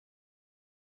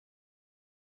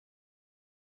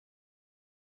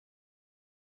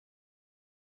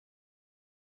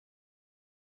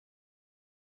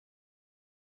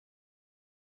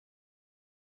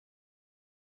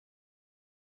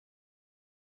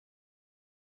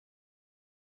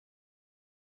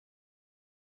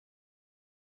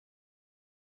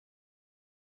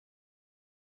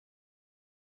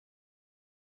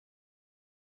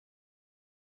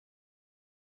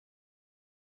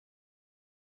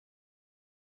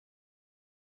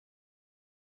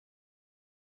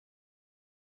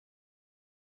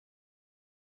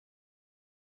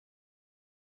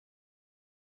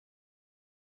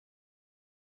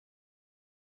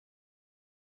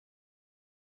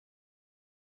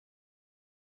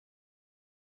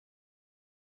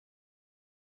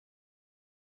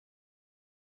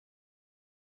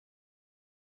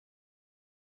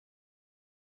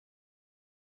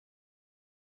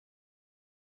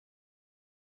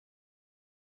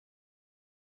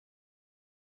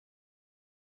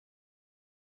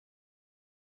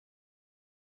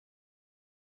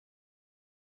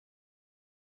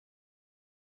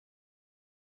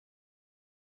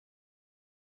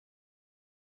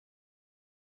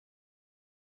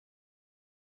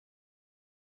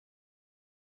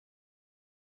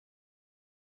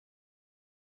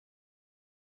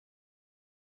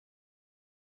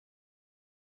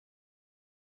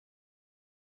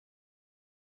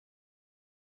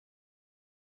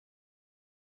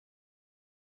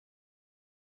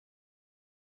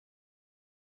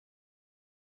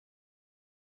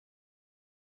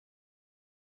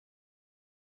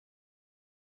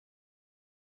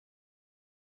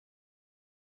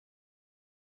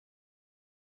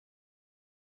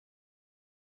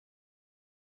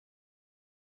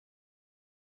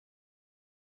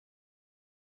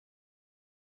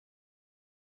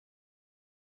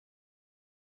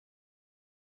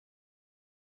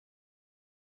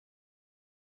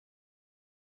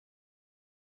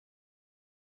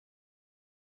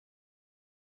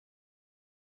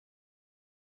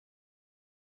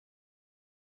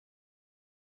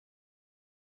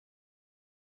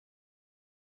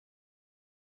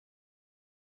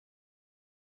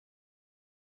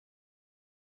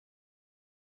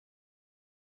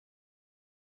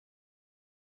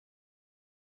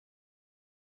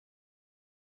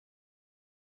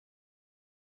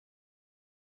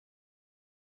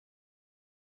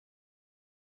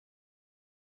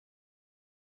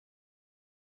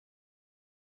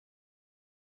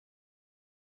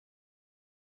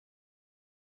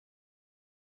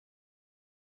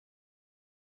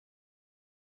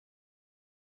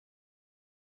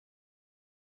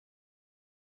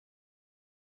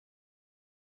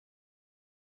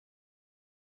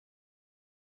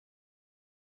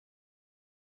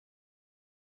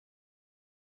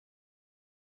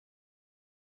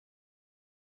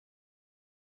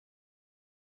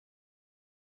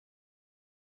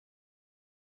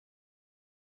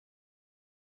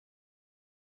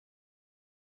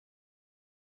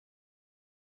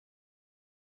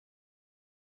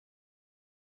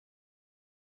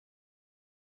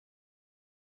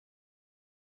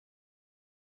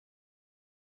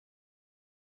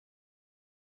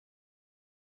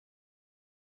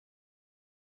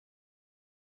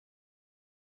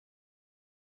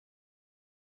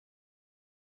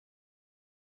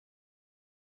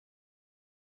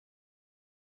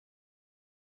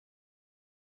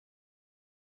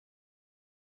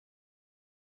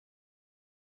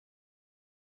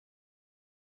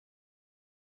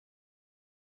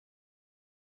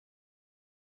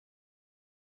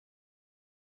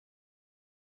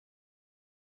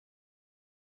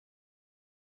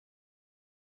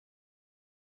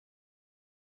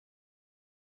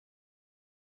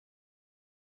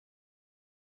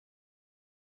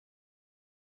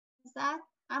Is that?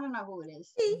 I don't know who it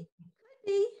is. Could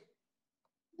be.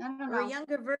 I don't Or know. a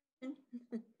younger version.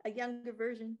 A younger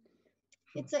version.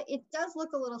 It does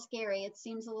look a little scary. It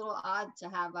seems a little odd to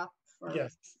have up for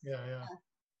Yes,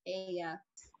 yeah.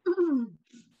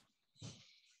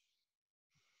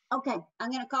 Okay,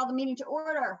 I'm going to call the meeting to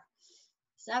order.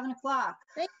 7 o'clock.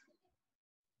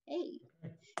 Hey.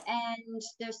 And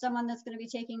there's someone that's going to be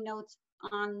taking notes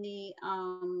on the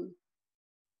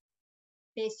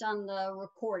based on the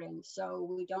recording, so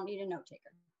we don't need a note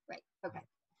taker. Right. Okay.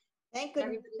 Thank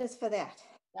goodness for that.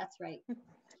 That's right.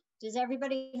 Does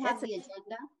everybody have the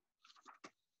agenda?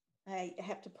 I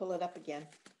have to pull it up again.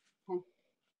 Okay.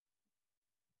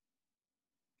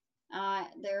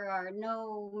 There are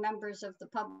no members of the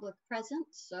public present,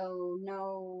 so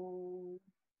no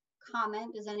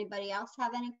comment. Does anybody else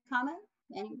have any comment?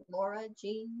 Laura,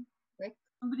 Jean, Rick?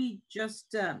 Somebody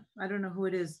just, I don't know who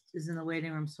it is in the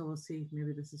waiting room, so we'll see.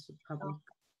 Maybe this is for the public.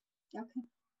 Oh. Okay.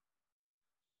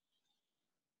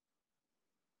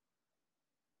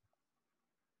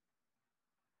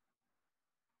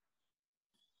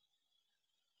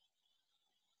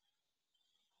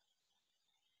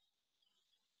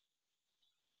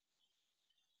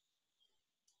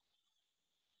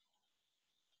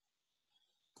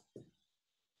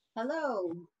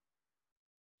 Hello.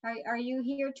 Are you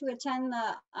here to attend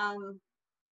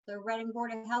the Reading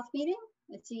Board of Health meeting?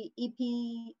 It's the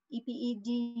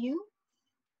EPEDU.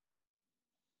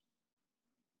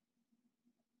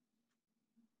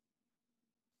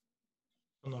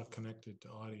 I'm not connected to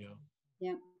audio.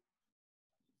 Yeah.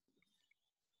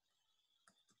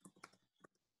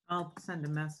 I'll send a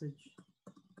message.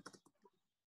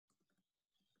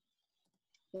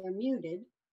 They're muted.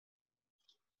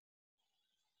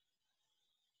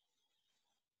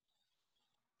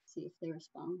 See if they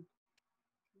respond.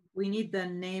 We need the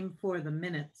name for the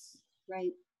minutes.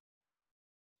 Right.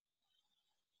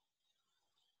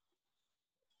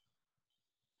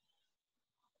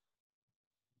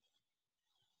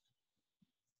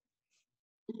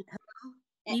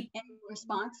 Any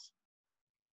response?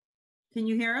 Can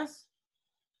you hear us?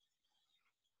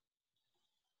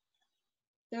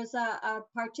 There's a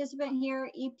participant here.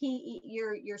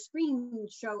 Your screen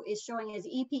is showing as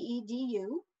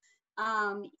EPEDU.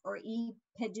 Or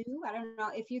EPEDU. I don't know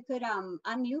if you could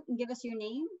unmute and give us your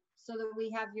name so that we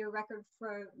have your record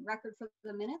for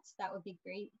the minutes. That would be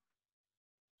great.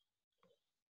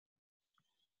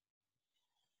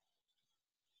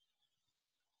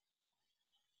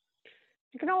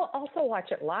 You can also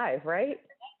watch it live, right?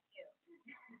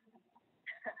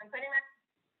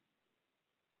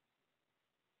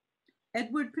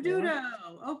 Edward Peduto. Yeah.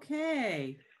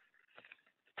 Okay.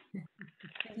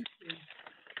 Thank you.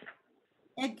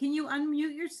 Ed, can you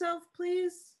unmute yourself,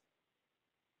 please?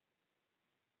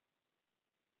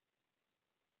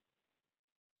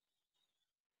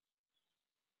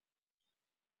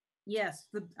 Yes,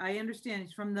 I understand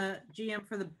it's from the GM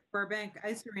for the Burbank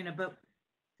Ice Arena, but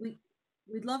we'd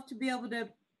love to be able to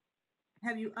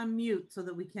have you unmute so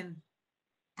that we can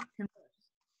converse.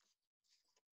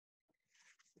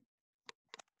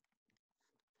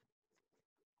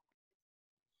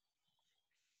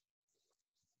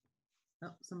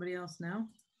 Oh, somebody else now?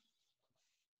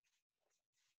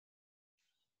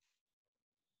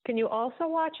 Can you also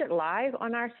watch it live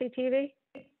on RCTV?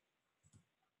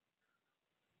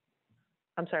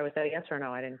 I'm sorry, was that a yes or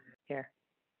no? I didn't hear.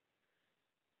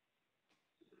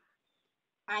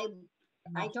 I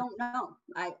don't know.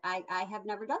 I have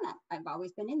never done that. I've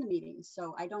always been in the meetings,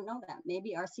 so I don't know that.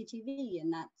 Maybe RCTV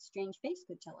and that strange face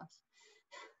could tell us.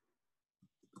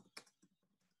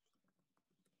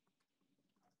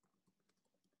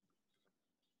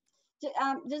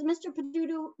 Does Mr.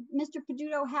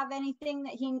 Peduto have anything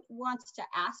that he wants to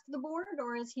ask the board,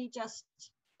 or is he just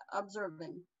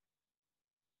observing?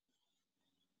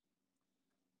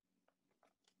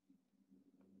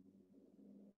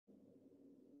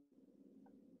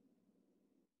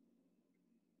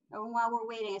 Oh, while we're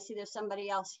waiting, I see there's somebody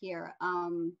else here.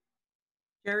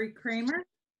 Jerry Kramer.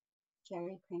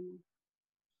 Jerry Kramer.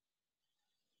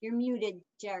 You're muted,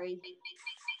 Jerry.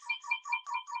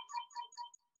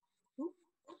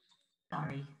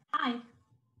 Sorry. Hi.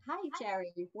 Hi,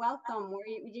 Jerry. Welcome.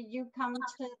 Did you come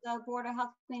to the Board of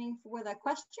Health meeting with a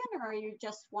question, or are you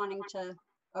just wanting to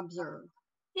observe?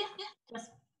 Yeah,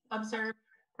 just observe,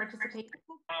 participate.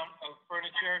 Of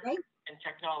furniture Right. and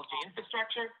technology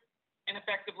infrastructure, and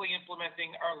effectively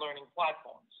implementing our learning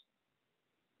platforms.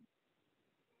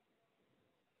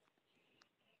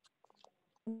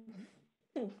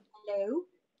 Hello.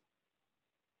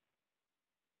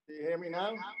 Do you hear me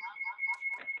now?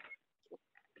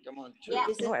 Come on. Yeah.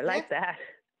 Oh, I like that.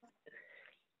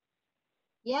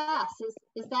 Yes,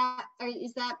 is that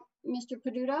Mr.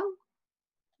 Peduto?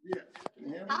 Yes. Can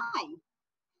you hear me? Hi.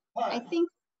 Hi. I think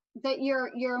that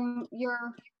you're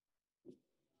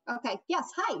okay.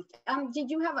 Yes. Hi.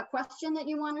 Did you have a question that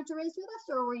you wanted to raise with us,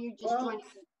 or were you just joining?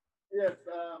 Yes.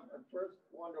 At first,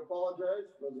 I wanted to apologize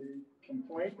for the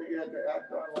complaint that you had to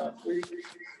act on last week.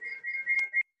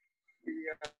 We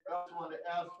also want to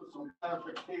ask for some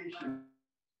clarification.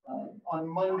 On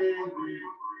Monday, the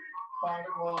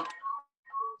Commonwealth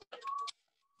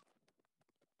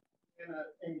in an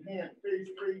enhanced phase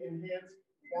 3 enhanced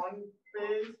 1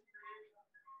 phase,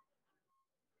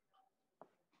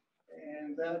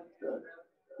 and that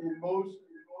in most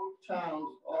towns,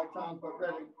 all towns but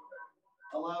Reading,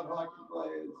 allowed hockey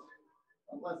players,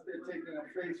 unless they're taking a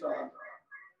face-off,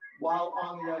 while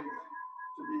on the ice,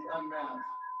 to be unmasked.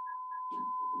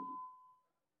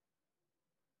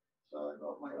 Sorry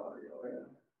about my audio here.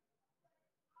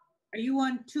 Are you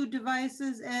on 2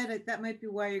 devices, Ed? That might be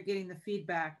why you're getting the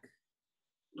feedback.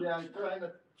 Yeah, I'm trying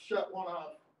to shut one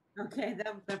off. Okay,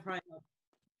 that probably helps.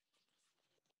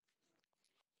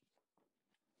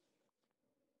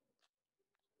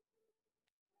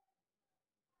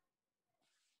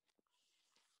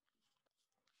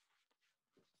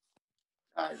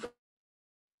 All right.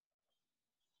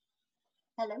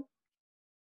 Hello.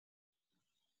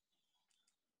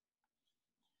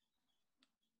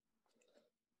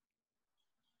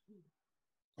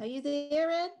 Are you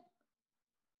there, Ed?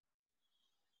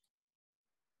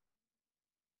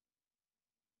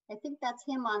 I think that's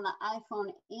him on the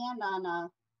iPhone and on a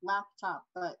laptop,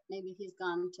 but maybe he's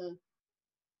gone to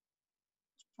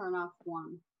turn off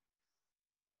one.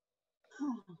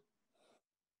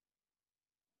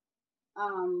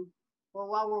 Well,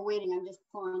 while we're waiting, I'm just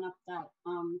pulling up that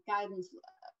guidance.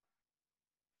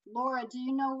 Laura, do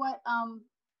you know what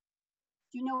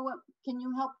can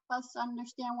you help us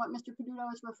understand what Mr.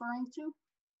 Peduto is referring to?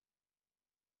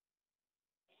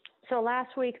 So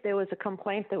last week there was a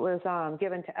complaint that was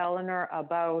given to Eleanor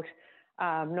about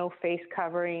no face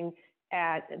covering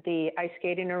at the ice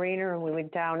skating arena, and we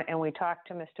went down and we talked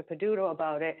to Mr. Peduto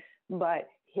about it, but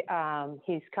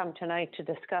he's come tonight to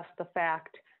discuss the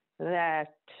fact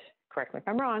that, correct me if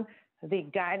I'm wrong, the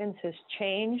guidance has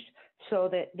changed so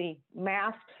that the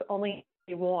masks only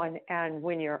be worn and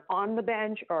when you're on the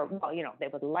bench, or, well, you know, they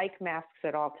would like masks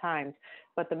at all times,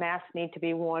 but the masks need to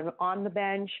be worn on the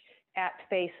bench at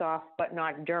face-off, but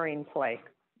not during play.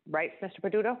 Right, Mr.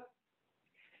 Peduto?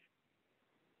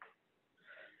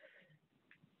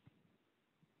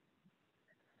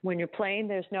 When you're playing,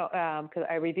 there's no, because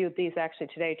I reviewed these actually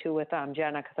today too with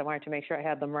Jenna, because I wanted to make sure I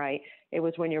had them right. It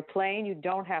was when you're playing, you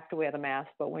don't have to wear the mask,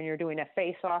 but when you're doing a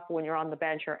face-off, when you're on the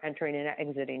bench or entering and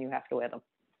exiting, you have to wear them.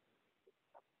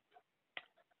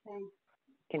 Okay.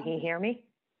 Can he hear me?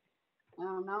 I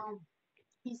don't know.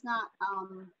 He's not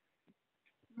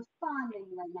responding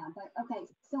right now, but okay.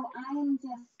 So I'm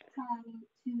just trying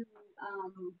to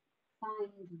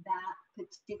find that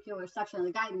particular section of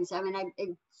the guidance. I mean,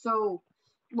 so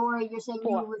Laura, you're saying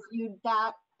you reviewed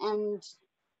that and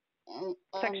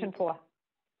Section 4.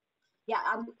 Yeah,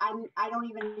 I don't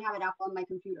even have it up on my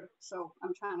computer, so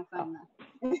I'm trying to find that.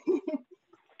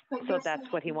 So that's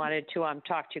what he wanted to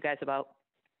talk to you guys about.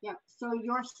 Yeah. So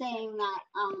you're saying that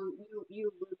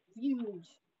you reviewed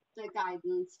the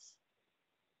guidance.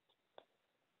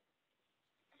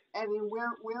 I mean,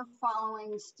 we're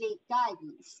following state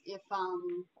guidance. If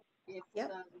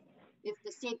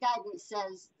the state guidance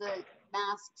says the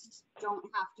masks don't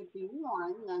have to be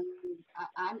worn, then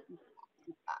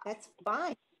That's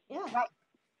fine. Yeah. Right.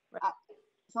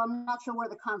 So I'm not sure where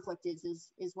the conflict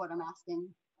is what I'm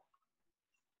asking.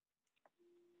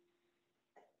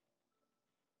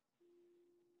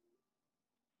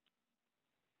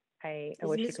 I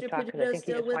wish he could talk, because I think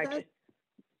he just wanted to.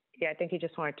 Yeah, I think he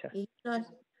just wanted to. He's not.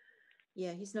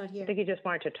 Yeah, he's not here. I think he just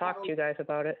wanted to talk to you guys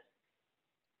about it.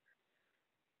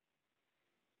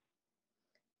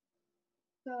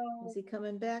 So Is he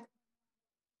coming back?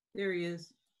 There he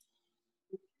is.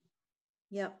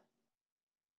 Yep.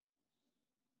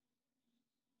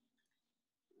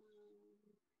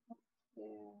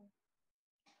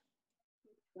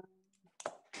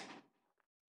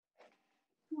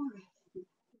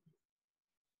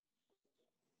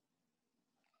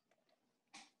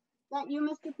 That you,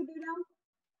 Mr. Peduto?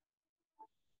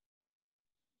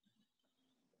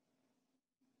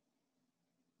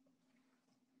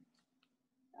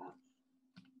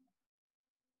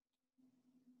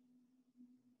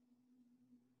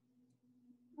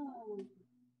 Oh.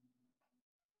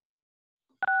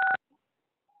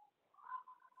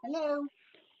 Hello.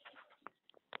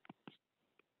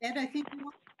 Ed, I think you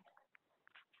want.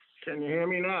 Can you hear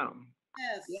me now?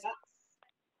 Yes. Yes.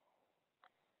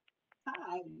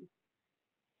 Hi.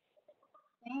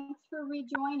 Thanks for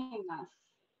rejoining us.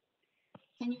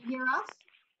 Can you hear us?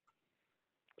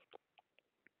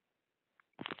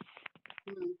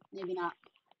 Maybe not.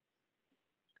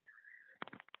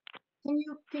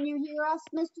 Can you hear us,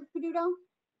 Mr. Peduto?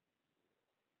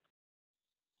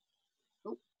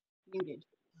 Oh, muted.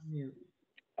 Mute.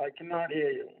 I cannot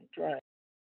hear you. Try.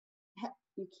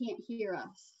 You can't hear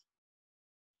us.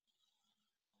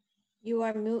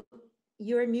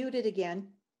 You're muted again,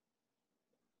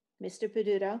 Mr.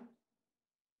 Peduto.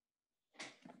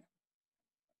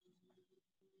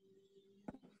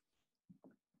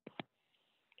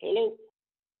 Hello.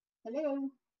 Hello.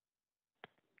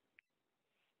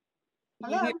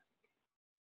 Can you Hello. hear-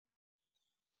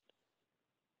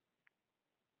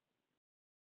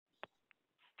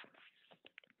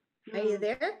 Are you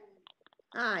there?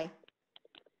 Hi.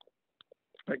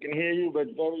 I can hear you, but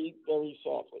very, very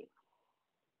softly.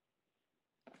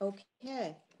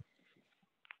 Okay.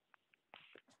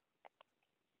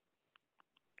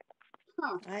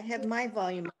 Huh. I have my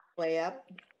volume way up.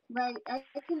 Right. I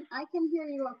can hear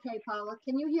you okay, Paula.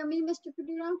 Can you hear me, Mr.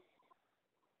 Peduto?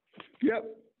 Yep.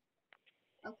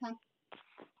 Okay.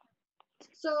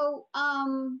 So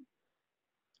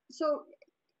so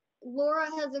Laura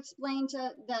has explained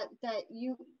that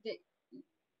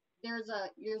there's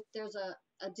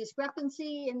a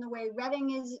discrepancy in the way Reading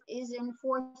is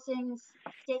enforcing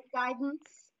state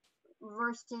guidance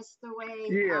versus the way.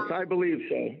 Yes, I believe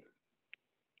so.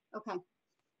 Okay.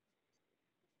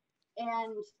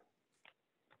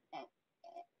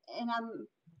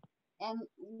 And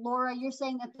Laura, you're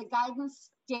saying that the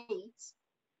guidance states,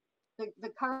 the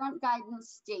current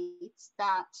guidance states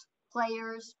that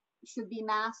players should be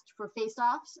masked for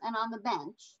face-offs and on the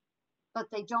bench, but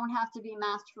they don't have to be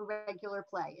masked for regular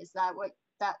play. Is that what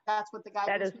that's what the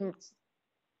guidance means?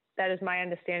 That is my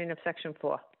understanding of Section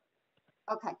 4.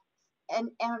 Okay.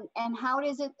 And how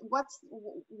does it, what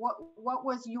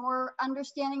was your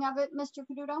understanding of it, Mr.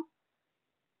 Peduto?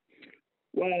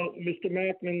 Well, Mr.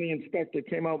 Mackman, the inspector,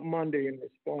 came out Monday in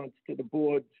response to the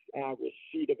board's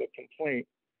receipt of a complaint,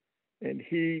 and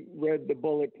he read the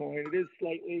bullet point. It is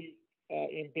slightly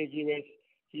ambiguous.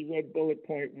 He read bullet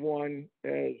point 1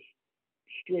 as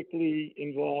strictly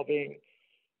involving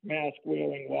mask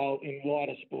wearing while in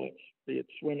water sports, be it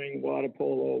swimming, water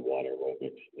polo, water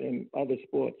aerobics, and other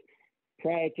sports.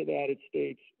 Prior to that, it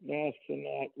states masks are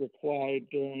not required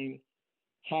during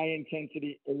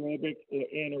high-intensity aerobic or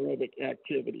anaerobic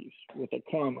activities with a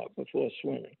comma before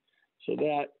swimming. So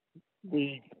that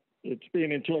it's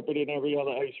being interpreted in every other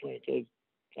ice rink as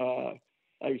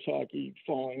ice hockey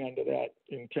falling under that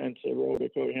intense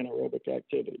aerobic or anaerobic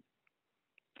activity,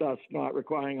 thus not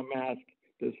requiring a mask.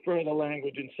 There's further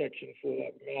language in Section 4.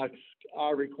 Masks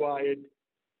are required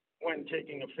when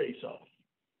taking a face-off.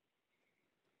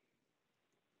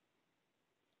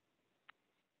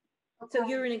 So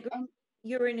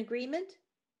you're in agreement?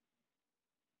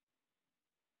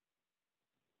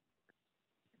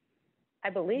 I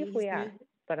believe He's we are, muted.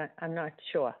 but I'm not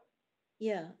sure.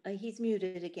 Yeah, he's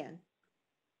muted again.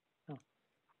 Oh.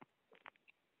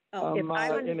 Oh, If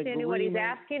I'm in understanding what he's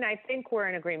agreement. asking, I think we're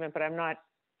in agreement, but I'm not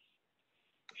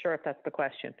sure if that's the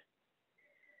question.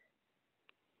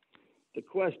 The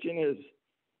question is,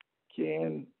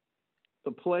 can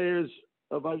the players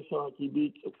of ice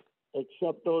hockey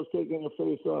except those taking a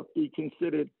face-off, be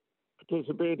considered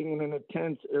participating in an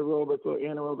intense aerobic or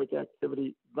anaerobic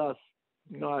activity, thus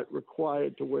not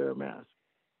required to wear a mask?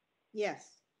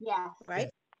 yes, Yeah. right?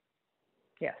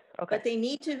 Yes, okay. But they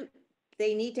need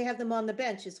to have them on the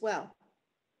bench as well.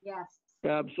 Yes.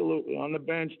 Absolutely. On the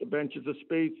bench is a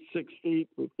space 6 feet.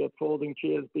 We've got folding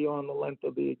chairs beyond the length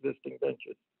of the existing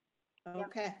benches.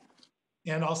 Okay.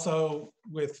 And also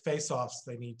with face-offs,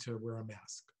 they need to wear a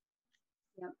mask.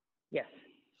 Yes.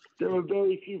 There are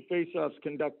very few face-offs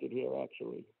conducted here,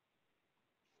 actually.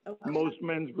 Okay. Most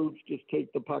men's groups just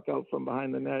take the puck out from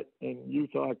behind the net, and youth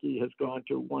hockey has gone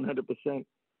to 100%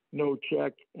 no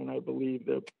check, and I believe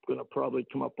they're going to probably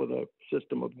come up with a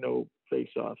system of no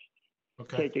face-offs.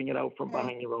 Okay. Taking it out from Okay.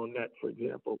 behind your own net, for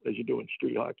example, as you do in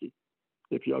street hockey,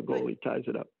 if your goalie ties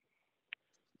it up.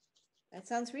 That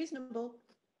sounds reasonable.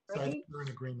 So I Right? think we're in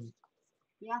agreement.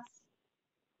 Yes.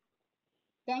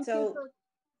 Thank So- you for,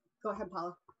 go ahead,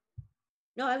 Paula.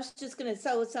 No, I was just gonna,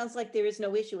 so it sounds like there is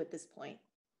no issue at this point.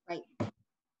 Right.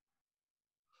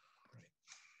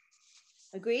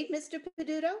 Agreed, Mr.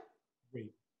 Peduto? Agreed.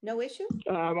 No issue?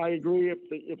 I agree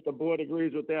if the board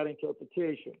agrees with that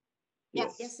interpretation.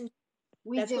 Yes. Yes, and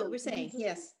We that's do. what we're saying,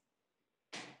 yes.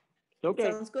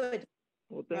 Okay. Sounds good.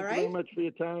 Well, thank All you very right. much for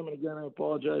your time. And again, I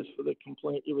apologize for the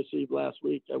complaint you received last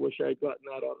week. I wish I had gotten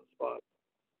that on the spot.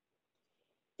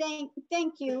 Thank you.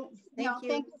 Thank you.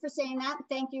 Thank you for saying that.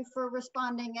 Thank you for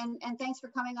responding, and thanks for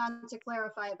coming on to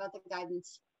clarify about the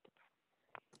guidance.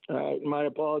 All right, my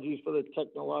apologies for the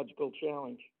technological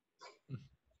challenge.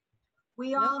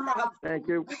 We No all have. problem. Thank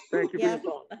you. Thank you for Yeah.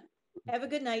 your time. Have a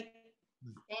good night.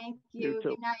 Thank You you. too.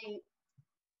 Good night.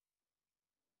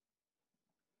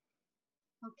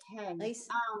 Okay. Nice.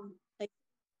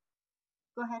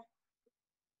 Go ahead.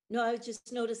 No, I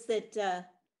just noticed that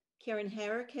Karen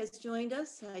Herrick has joined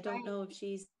us. I don't Right. know if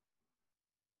she's.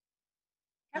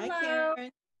 Hello. Hi,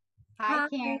 Karen. Hi, Hi.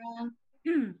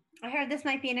 Karen. I heard this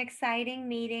might be an exciting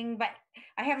meeting, but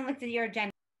I haven't looked at your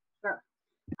agenda. Sure.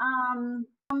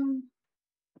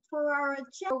 For our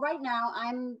chair right now,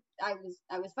 I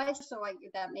was vice, so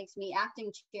that makes me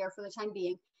acting chair for the time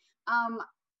being.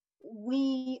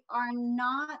 We are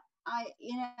not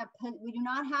we do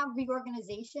not have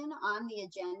reorganization on the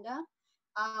agenda.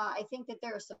 I think that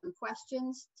there are some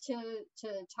questions to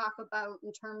talk about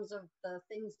in terms of the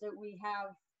things that we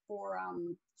have for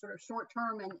sort of short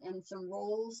term and some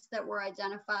roles that were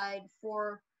identified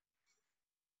for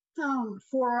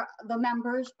the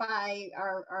members by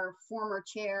our former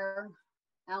chair,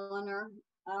 Eleanor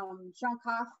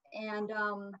Shunkoff. And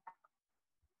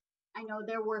I know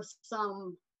there were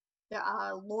some,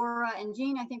 Laura and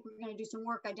Jean, I think we're going to do some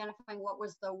work identifying what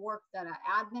was the work that an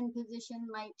admin position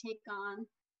might take on.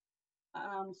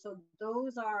 So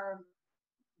those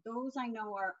I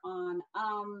know are on.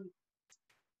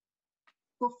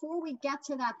 Before we get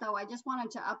to that though, I just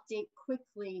wanted to update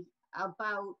quickly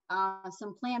about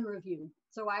some plan review.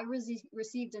 So I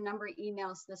received a number of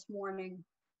emails this morning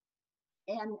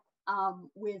and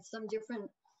with some different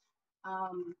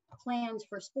plans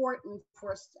for sport and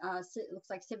for it looks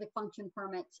like civic function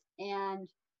permits. And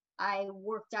I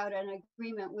worked out an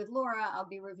agreement with Laura. I'll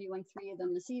be reviewing 3 of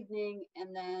them this evening,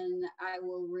 and then I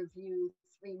will review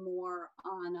 3 more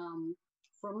on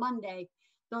for Monday.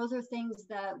 Those are things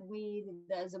that we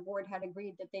as a board had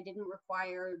agreed that they didn't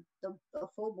require the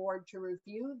full board to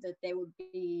review, that they would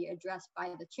be addressed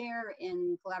by the chair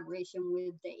in collaboration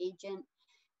with the agent,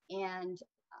 and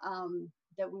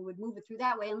that we would move it through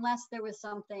that way unless there was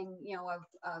something, you know,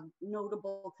 of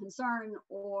notable concern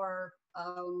or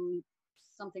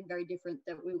something very different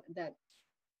that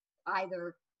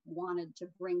either wanted to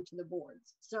bring to the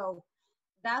boards. So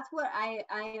that's what I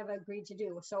have agreed to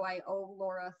do. So I owe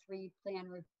Laura 3 plan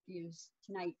reviews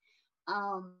tonight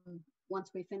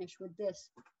once we finish with this.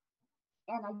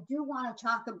 And I do want to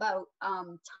talk about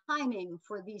timing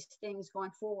for these things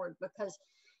going forward, because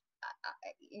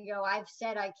you know, I've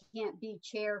said I can't be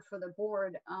chair for the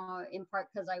board in part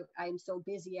because I'm so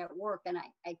busy at work, and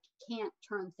I can't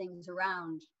turn things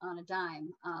around on a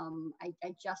dime. I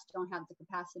just don't have the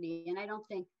capacity, and I don't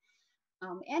think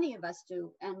any of us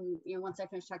do. And you know, once I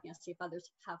finish talking, I'll see if others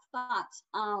have thoughts.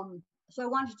 So I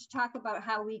wanted to talk about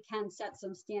how we can set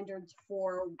some standards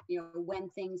for, you know, when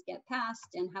things get passed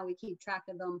and how we keep track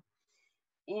of them,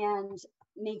 and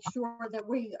make sure that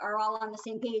we are all on the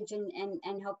same page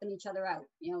and helping each other out.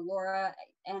 You know, Laura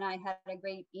and I had a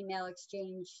great email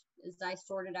exchange as I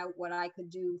sorted out what I could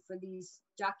do for these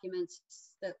documents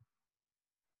that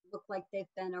look like they've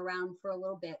been around for a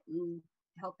little bit, and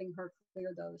helping her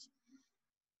clear those.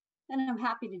 And I'm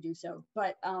happy to do so,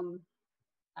 but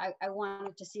I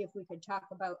wanted to see if we could talk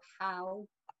about how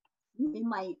we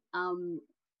might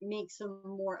make some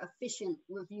more efficient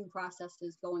review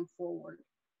processes going forward.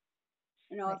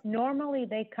 You know, normally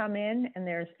they come in and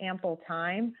there's ample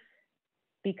time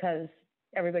because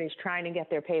everybody's trying to get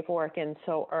their paperwork in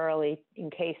so early in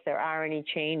case there are any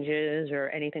changes or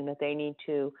anything that they need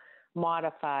to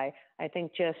modify. I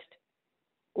think just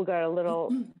we got a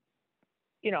little,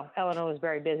 you know, Eleanor was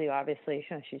very busy, obviously.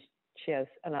 She has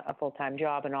a full-time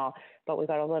job and all, but we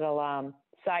got a little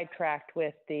sidetracked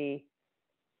with the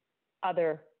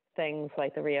other things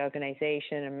like the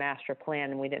reorganization and master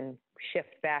plan, and we didn't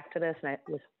shift back to this. And I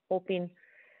was hoping,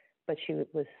 but she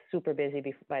was super busy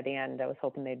by the end. I was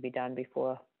hoping they'd be done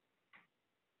before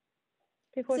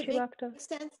she left us.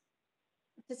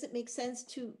 Does it make sense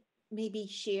to maybe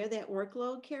share that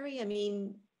workload, Carrie? I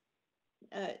mean,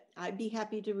 I'd be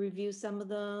happy to review some of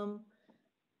them.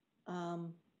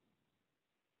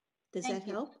 Does that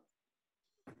help?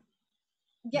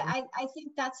 Yeah, I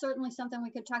think that's certainly something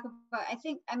we could talk about. I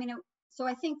think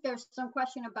there's some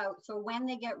question about, so when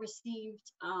they get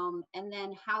received and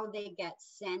then how they get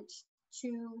sent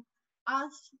to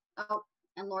us. Oh,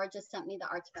 and Laura just sent me the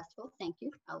Arts Festival. Thank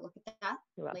you. I'll look at that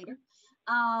later.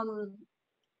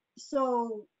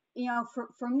 So, you know,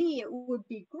 for me, it would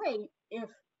be great if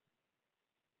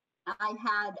I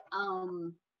had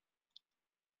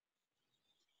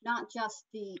not just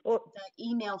the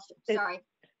emails, sorry.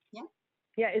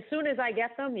 Yeah, as soon as I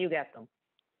get them, you get them.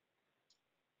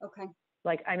 Okay.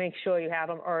 Like I make sure you have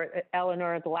them, or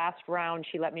Eleanor, the last round,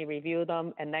 she let me review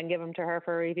them and then give them to her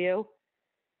for review.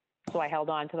 So I held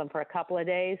on to them for a couple of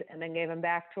days and then gave them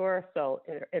back to her. So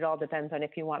it all depends on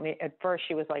if you want me. At first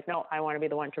she was like, no, I want to be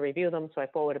the one to review them. So I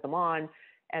forwarded them on,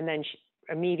 and then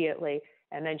immediately,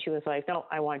 and then she was like, no,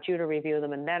 I want you to review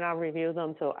them and then I'll review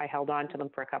them. So I held on to them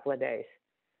for a couple of days.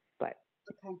 But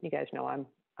okay. You guys know I'm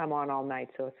on all night.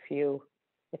 So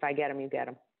if I get them, you get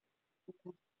them.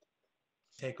 Okay.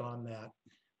 Take on that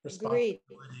Great.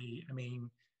 responsibility. I mean,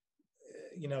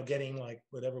 you know, getting like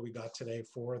whatever we got today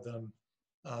for them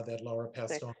that Laura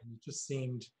passed on, it just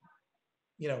seemed,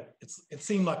 you know, it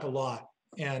seemed like a lot.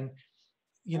 And,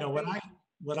 you know,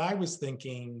 what I was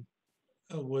thinking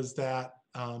was that,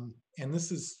 and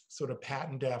this is sort of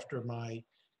patterned after my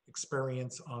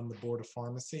experience on the Board of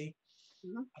Pharmacy,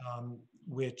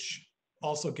 which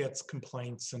also gets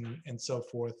complaints and so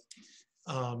forth.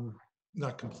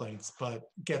 Not complaints,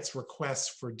 but gets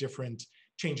requests for different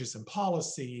changes in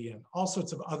policy and all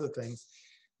sorts of other things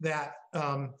that,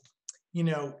 you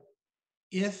know,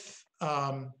 if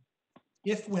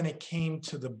when it came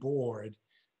to the board,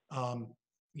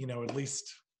 you know, at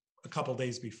least a couple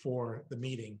days before the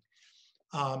meeting,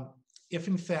 if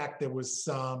in fact there was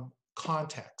some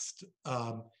context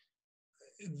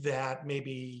that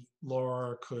maybe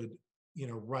Laura could, you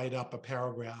know, write up a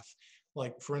paragraph.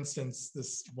 Like, for instance,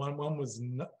 this one was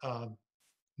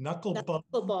knuckleball.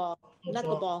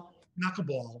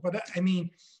 But I mean,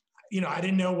 you know, I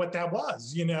didn't know what that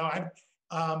was, you know, and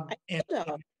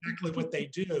exactly what they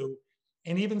do.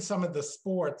 And even some of the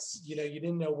sports, you know, you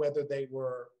didn't know whether they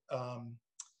were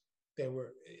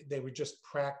just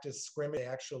practice scrimmage,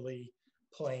 actually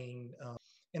playing.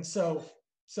 And so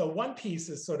one piece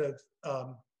is sort of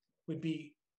would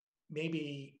be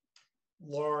maybe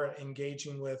Laura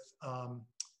engaging with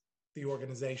the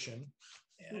organization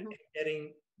and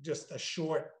getting just a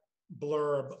short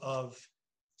blurb of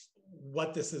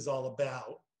what this is all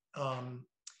about.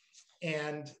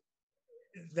 And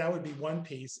that would be one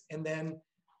piece. And then,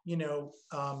 you know,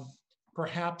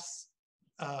 perhaps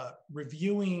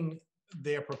reviewing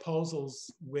their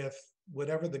proposals with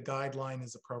whatever the guideline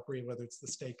is appropriate, whether it's the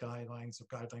state guidelines or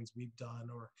guidelines we've done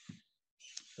or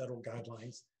federal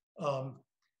guidelines.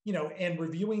 You know, and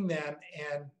reviewing them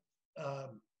and,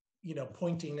 you know,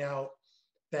 pointing out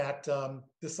that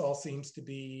this all seems to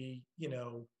be, you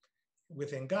know,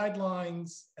 within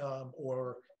guidelines,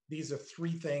 or these are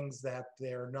 3 things that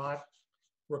they're not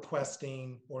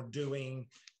requesting or doing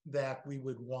that we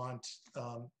would want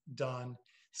done.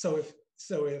 So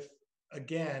if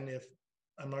again, if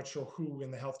I'm not sure who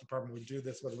in the health department would do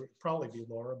this, whether it would probably be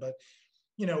Laura, but,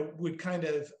 you know, would kind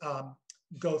of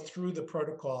go through the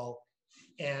protocol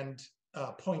and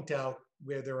point out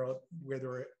where there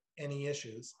are any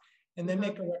issues, and then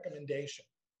make a recommendation,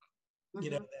 you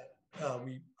know, that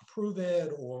we approve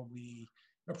it or we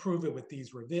approve it with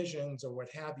these revisions or what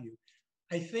have you.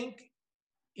 I think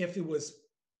if it was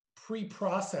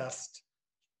pre-processed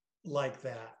like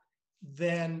that,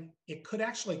 then it could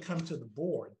actually come to the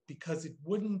board, because it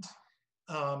wouldn't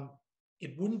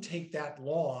take that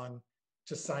long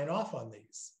to sign off on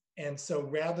these. And so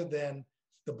rather than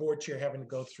the board chair having to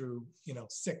go through, you know,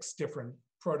 6 different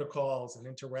protocols and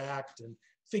interact and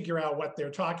figure out what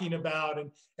they're talking about and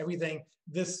everything,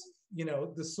 this, you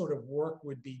know, this sort of work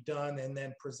would be done and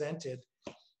then presented.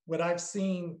 What I've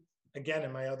seen, again,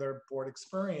 in my other board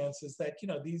experience is that, you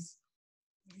know, these,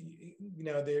 you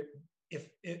know, if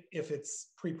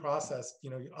it's pre-processed, you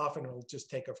know, often it'll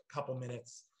just take a couple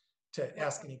minutes to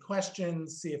ask any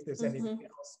questions, see if there's anything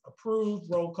else, approved,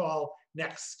 roll call,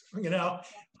 next, you know,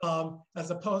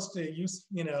 as opposed to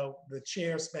you know, the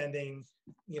chair spending,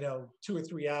 you know, 2 or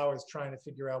 3 hours trying to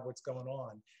figure out what's going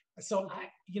on. So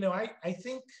I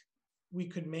think we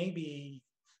could maybe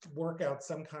work out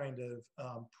some kind of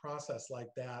process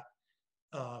like that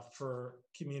for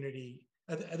community.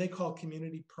 Are they called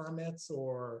community permits,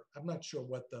 or I'm not sure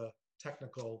what the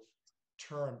technical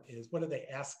term is. What are they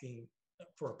asking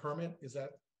for, a permit? Is that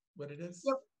what it is?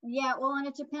 Yeah, well, and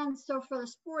it depends. So for the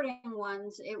sporting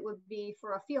ones, it would be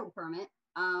for a field permit.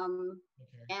 And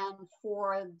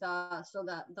for the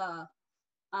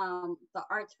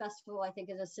arts festival, I think,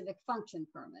 is a civic function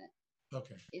permit.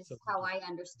 Okay. Is so how I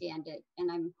understand it.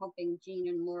 And I'm hoping Jean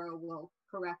and Laura will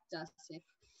correct us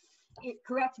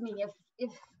correct me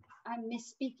if I'm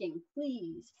misspeaking,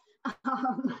 please.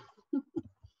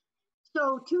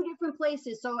 So 2 different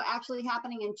places. So actually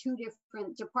happening in 2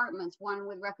 different departments, one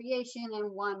with recreation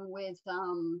and one with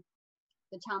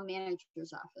the town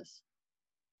manager's office,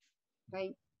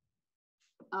 right?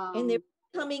 And they're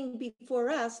coming before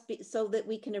us so that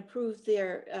we can approve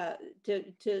their,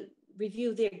 to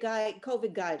review their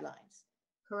COVID guidelines.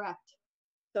 Correct.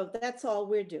 So that's all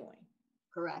we're doing.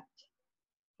 Correct.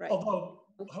 Right. Although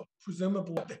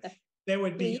presumably there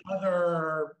would be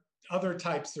other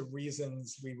types of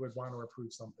reasons we would want to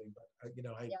approve something, but you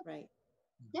know, Right.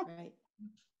 Yeah. Right.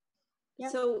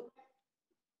 Yep. So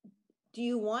do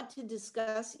you want to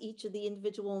discuss each of the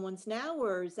individual ones now,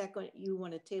 or is that you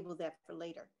want to table that for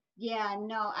later? Yeah,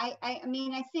 no, I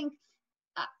mean, I think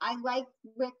I like,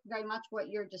 Rick, very much what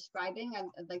you're describing.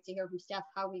 I'd like to hear from staff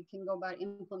how we can go about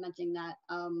implementing that.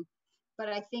 But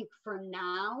I think for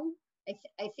now,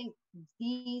 I think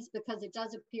these, because it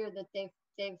does appear that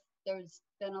there's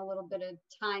been a little bit of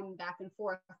time back and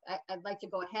forth. I'd like to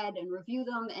go ahead and review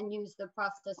them and use the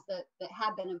process that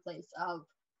had been in place of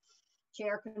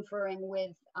chair conferring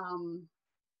with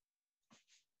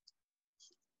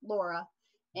Laura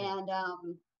and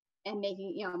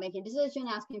making a decision,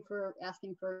 asking for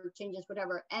changes,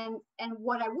 whatever. And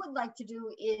what I would like to do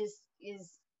is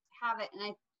have it,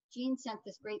 and Jean sent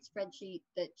this great spreadsheet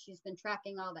that she's been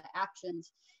tracking all the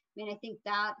actions. I mean, I think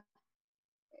that,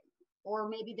 or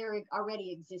maybe there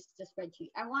already exists a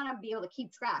spreadsheet. I want to be able to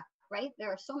keep track, right? There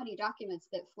are so many documents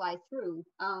that fly through.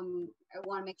 I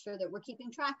want to make sure that we're keeping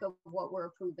track of what we're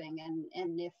approving,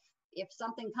 and if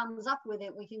something comes up with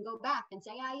it, we can go back and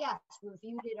say, ah, yes,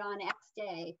 reviewed it on X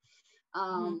day.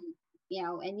 You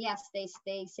know, and yes, they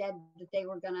said that they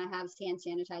were going to have hand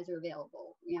sanitizer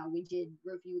available. You know, we did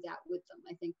review that with them.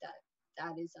 I think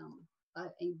that is a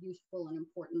useful and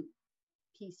important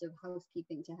piece of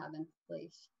housekeeping to have in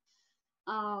place.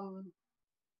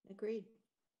 Agreed.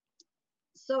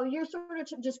 So you're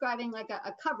sort of describing like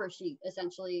a cover sheet,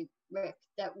 essentially, Rick,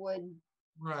 that would.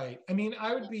 Right. I mean,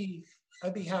 I'd be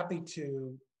happy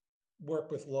to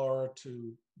work with Laura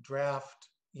to draft,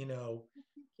 you know,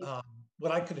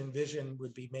 what I could envision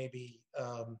would be maybe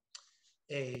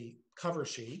a cover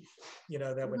sheet, you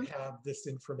know, that would have this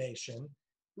information,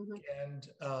 and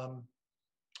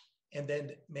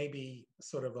then maybe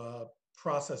sort of a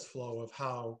process flow of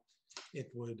how it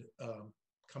would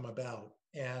come about.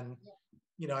 And,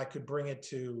 you know, I could bring it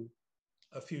to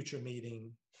a future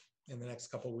meeting in the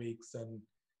next couple of weeks, and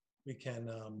we can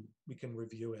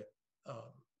review it.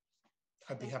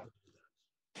 I'd be happy to do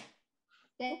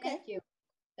that. Thank you.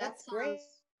 That's great.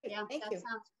 Yeah, Thank that you.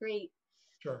 sounds great.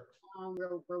 Sure.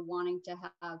 We're wanting to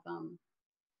have,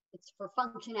 it's for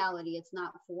functionality. It's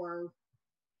not for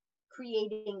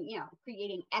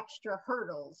creating extra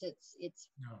hurdles. It's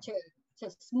to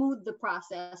smooth the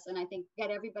process, and I think get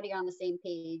everybody on the same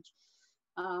page.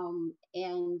 And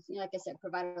you know, like I said,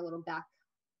 provide a little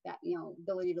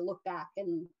ability to look back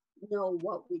and know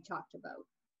what we talked about.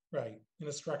 Right, in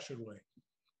a structured way.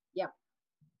 Yep.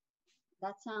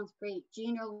 That sounds great.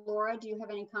 Jean or Laura, do you have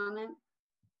any comment?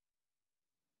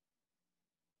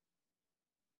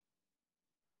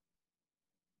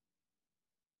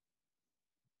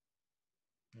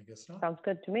 I guess not. Sounds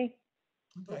good to me.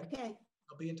 Okay.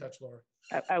 I'll be in touch, Laura.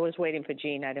 I was waiting for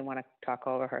Jean. I didn't want to talk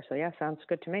over her. So yeah, sounds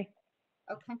good to me.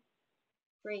 Okay,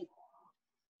 great.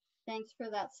 Thanks for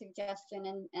that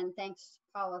suggestion, and thanks,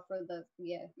 Paula, for the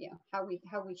how we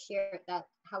share that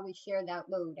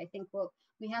load. I think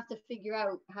we have to figure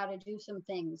out how to do some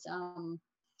things. So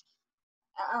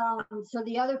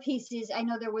the other piece is, I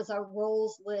know there was a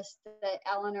roles list that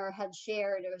Eleanor had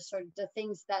shared. It was sort of the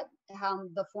things that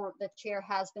the chair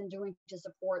has been doing to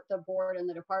support the board and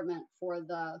the department for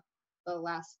the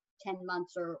last 10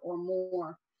 months or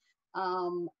more.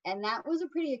 And that was a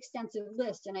pretty extensive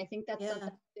list. And I think that's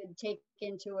something we should take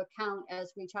into account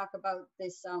as we talk about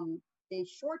this, the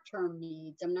short-term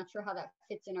needs. I'm not sure how that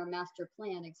fits in our master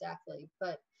plan exactly,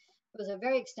 but it was a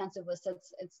very extensive list.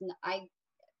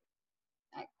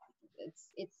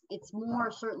 It's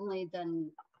more certainly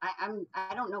than I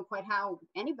don't know quite how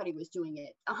anybody was doing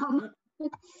it.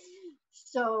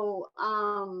 So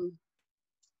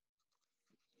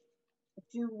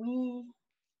do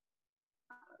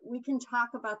we can talk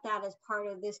about that as part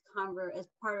of this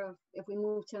if we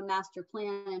move to a master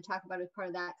plan and talk about it as part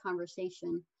of that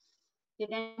conversation.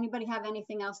 Did anybody have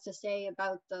anything else to say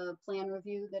about the plan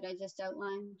review that I just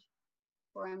outlined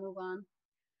before I move on?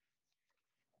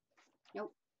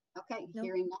 Nope. Okay, nope.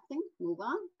 Hearing nothing, move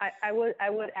on. I would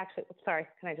actually, sorry,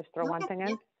 can I just throw one thing in?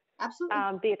 Yeah,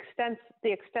 absolutely.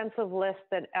 The extensive list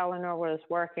that Eleanor was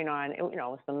working on, it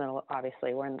was the middle,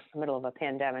 obviously we're in the middle of a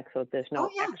pandemic, so there's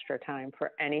no extra time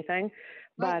for anything.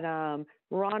 Right. But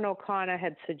Ron O'Connor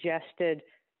had suggested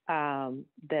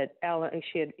that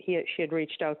she had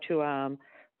reached out to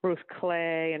Bruce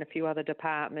Clay and a few other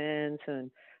departments,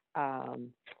 and I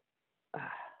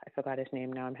forgot his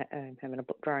name now. I'm having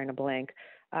drawing a blank.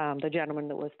 The gentleman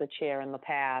that was the chair in the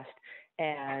past,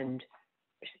 and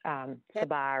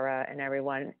Sabara and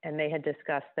everyone, and they had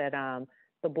discussed that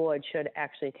the board should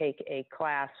actually take a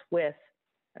class with,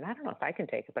 and I don't know if I can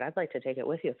take it, but I'd like to take it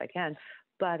with you if I can,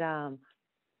 but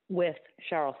with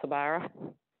Cheryl Sabara.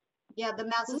 Yeah, the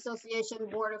Mass Association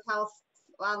Board of Health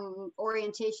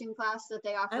orientation class that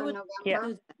they offer in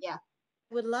November. Yeah.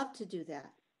 Would love to do that.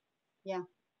 Yeah.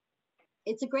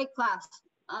 It's a great class.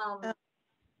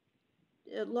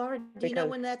 Laura, do you know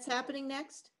when that's happening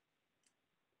next?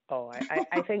 Oh,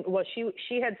 I think, well,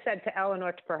 she had said to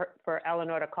Eleanor for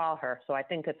Eleanor to call her. So I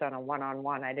think it's on a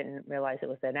one-on-one. I didn't realize it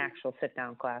was an actual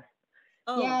sit-down class.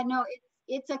 Oh. Yeah, no,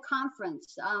 it's a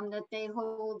conference that they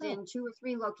hold in 2 or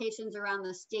 3 locations around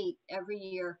the state every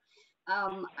year.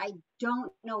 I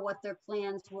don't know what their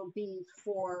plans will be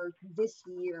for this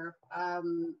year,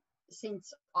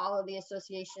 since all of the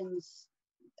associations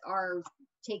are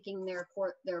taking their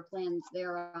plans,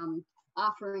 their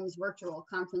offerings, virtual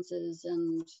conferences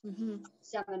and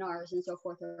seminars and so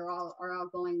forth are all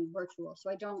going virtual. So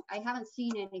I haven't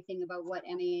seen anything about what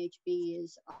MAHB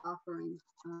is offering.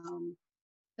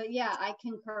 But yeah, I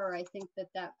concur. I think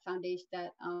that foundation,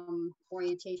 that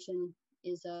orientation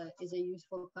is a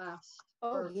useful class.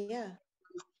 Yeah.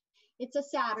 It's a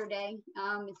Saturday.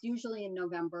 It's usually in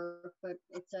November, but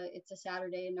it's a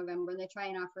Saturday in November, and they try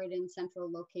and offer it in central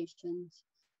locations,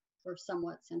 or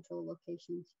somewhat central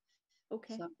locations.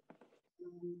 Okay. So,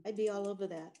 I'd be all over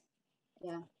that.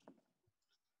 Yeah.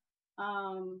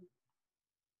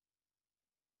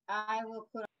 I will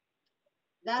put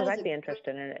that. I'd be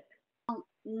interested in it.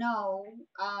 No,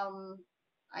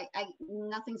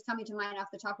 nothing's coming to mind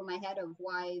off the top of my head of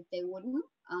why they wouldn't.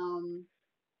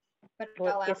 But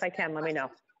well, if I can, let me know.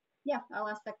 Yeah, I'll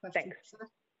ask that question. Thanks. Sure.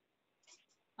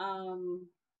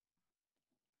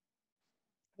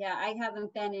 Yeah, I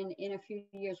haven't been in a few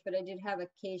years, but I did have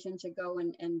occasion to go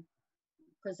and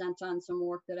present on some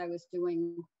work that I was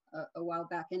doing a while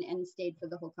back, and stayed for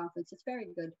the whole conference. It's very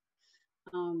good.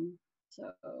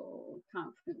 So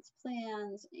conference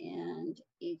plans and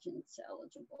agents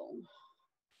eligible.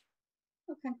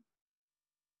 Okay.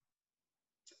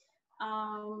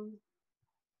 All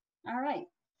right.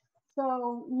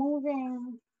 So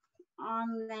moving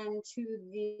on then to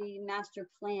the master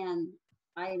plan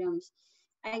items.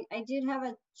 I did have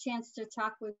a chance to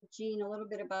talk with Jean a little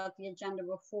bit about the agenda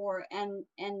before, and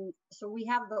so we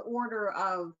have the order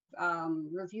of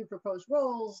review proposed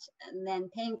roles, and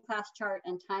then paying class chart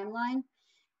and timeline.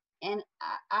 And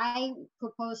I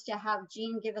propose to have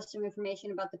Jean give us some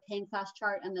information about the paying class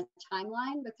chart and the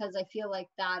timeline, because I feel like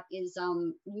that is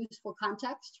useful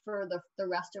context for the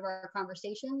rest of our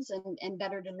conversations, and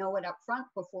better to know it up front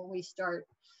before we start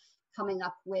coming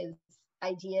up with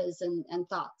ideas and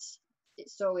thoughts.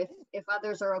 So if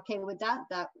others are okay with that,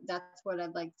 that's what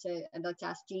I'd like to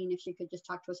ask Jean if she could just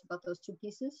talk to us about those 2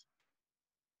 pieces.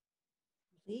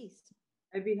 Please.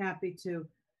 I'd be happy to.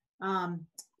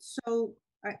 So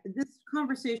this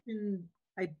conversation,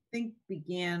 I think,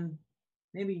 began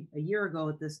maybe a year ago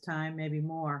at this time, maybe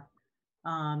more,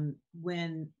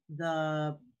 when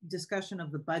the discussion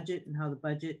of the budget and how the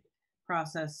budget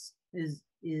process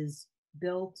is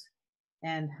built,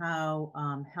 and how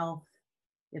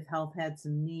if health had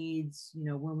some needs,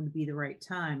 when would be the right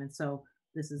time. And so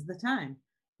this is the time,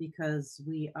 because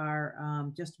we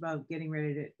are just about getting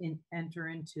ready to enter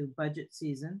into budget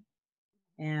season.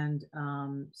 And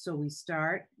so we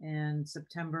start, and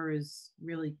September is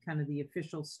really kind of the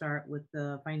official start with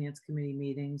the finance committee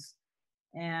meetings.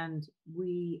 And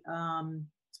we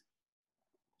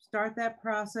start that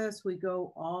process. We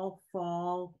go all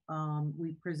fall.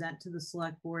 We present to the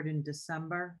select board in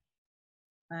December.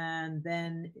 And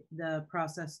then the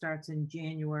process starts in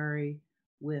January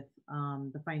with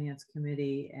the finance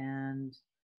committee, and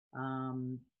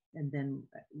then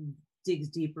digs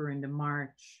deeper into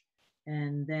March.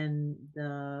 And then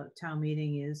the town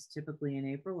meeting is typically in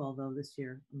April, although this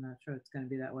year I'm not sure it's going to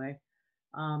be that way.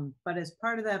 But as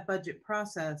part of that budget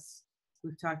process,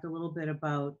 we've talked a little bit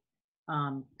about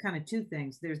kind of 2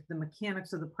 things. There's the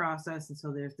mechanics of the process. And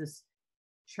so there's this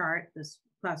chart, this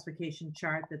classification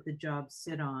chart that the jobs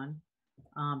sit on.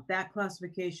 That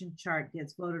classification chart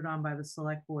gets voted on by the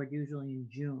select board usually in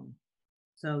June.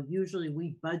 So usually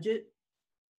we budget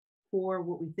for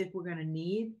what we think we're going to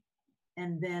need.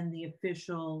 And then the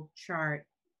official chart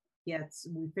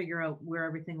we figure out where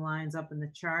everything lines up in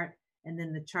the chart. And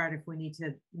then the chart, if we need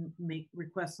to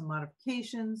request some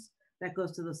modifications, that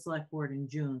goes to the select board in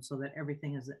June, so that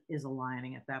everything is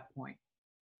aligning at that point.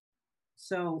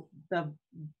 So the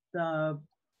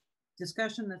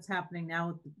discussion that's happening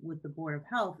now with the Board of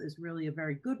Health is really a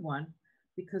very good one,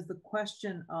 because the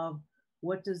question of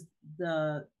what does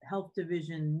the health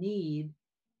division need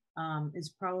is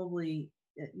probably,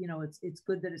 you know, it's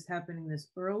good that it's happening this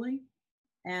early.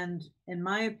 And in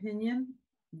my opinion,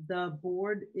 the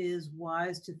board is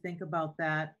wise to think about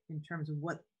that in terms of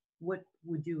what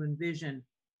would you envision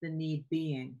the need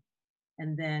being.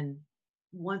 And then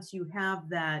once you have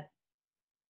that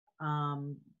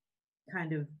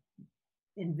kind of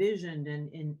envisioned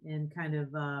and kind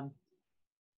of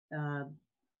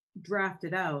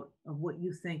drafted out of what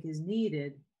you think is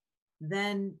needed,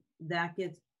 then that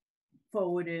gets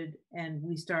forwarded and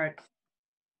we start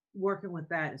working with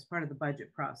that as part of the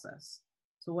budget process.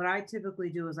 So what I typically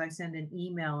do is I send an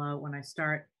email out when I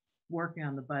start working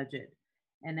on the budget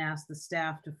and ask the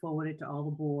staff to forward it to all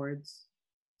the boards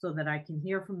so that I can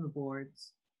hear from the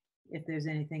boards if there's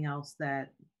anything else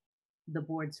that the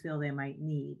boards feel they might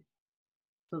need.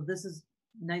 So this is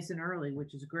nice and early,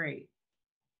 which is great.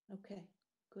 Okay,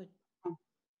 good.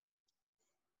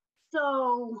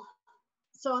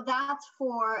 So that's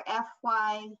for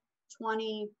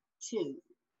FY22.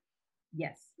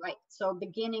 Yes. Right. So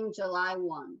beginning July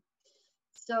 1.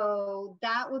 So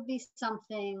that would be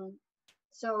something.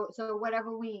 So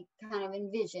whatever we kind of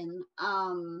envision,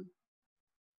 the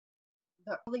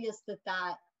earliest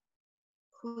that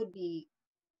could be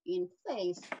in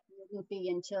place wouldn't be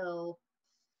until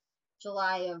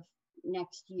July of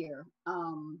next year,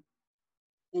 and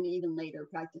even later,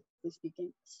 practically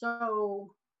speaking.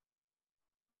 So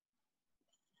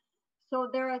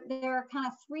there are kind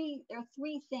of three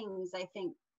things, I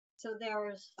think. So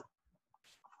there's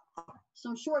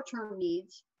some short-term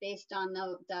needs based on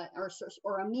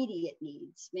or immediate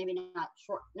needs. Maybe not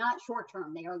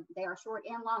short-term. They are short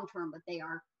and long-term, but they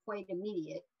are quite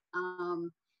immediate.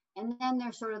 And then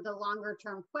there's sort of the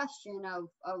longer-term question of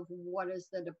what does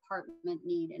the department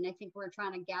need? And I think we're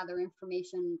trying to gather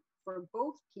information for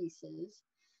both pieces.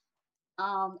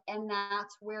 And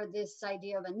that's where this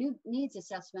idea of a new needs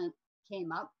assessment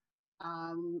came up,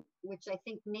 which I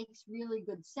think makes really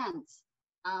good sense.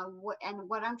 What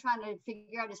I'm trying to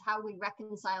figure out is how we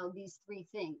reconcile these three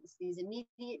things: these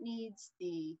immediate needs,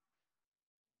 the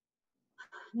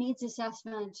needs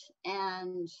assessment,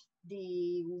 and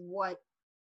the what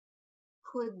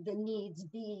could the needs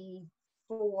be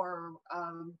for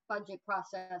budget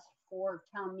process for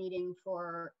town meeting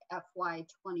for FY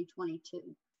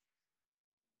 2022.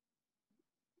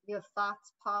 You have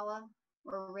thoughts, Paula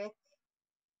or Rick?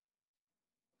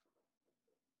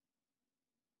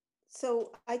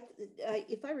 So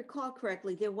if I recall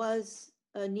correctly, there was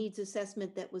a needs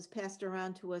assessment that was passed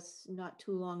around to us not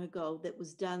too long ago that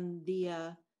was done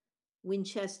via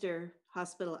Winchester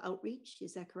Hospital Outreach.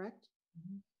 Is that correct?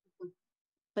 Mm-hmm.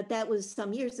 But that was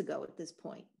some years ago at this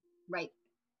point. Right.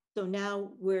 So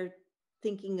now we're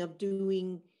thinking of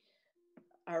doing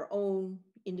our own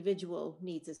individual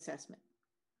needs assessment.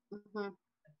 Mm-hmm.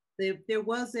 There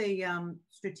was a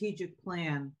strategic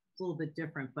plan, it's a little bit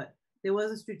different, but there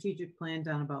was a strategic plan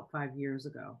done about 5 years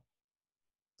ago.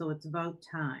 So it's about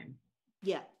time.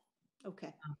 Yeah.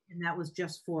 Okay. And that was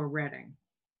just for Reading.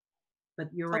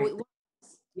 But you're right. It was.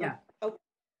 Yeah. Oh,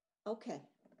 okay.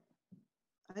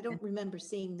 I don't remember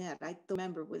seeing that. I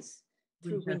remember was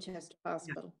through Winchester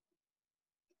Hospital.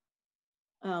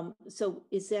 Yeah. So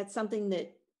is that something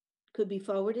that could be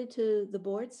forwarded to the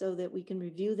board so that we can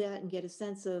review that and get a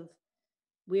sense of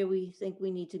where we think we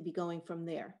need to be going from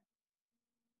there?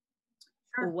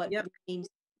 Sure. Or what remains,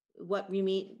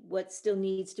 what still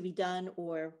needs to be done,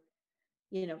 or,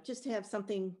 you know, just to have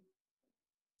something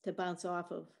to bounce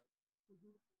off of.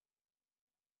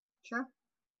 Sure.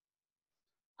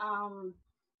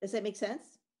 Does that make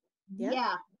sense?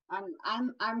 Yeah.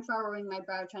 I'm furrowing my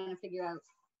brow trying to figure out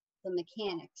the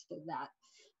mechanics of that.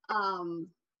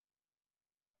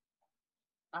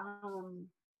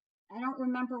 I don't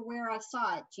remember where I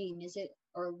saw it, Jean. Is it,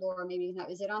 or Laura, maybe not,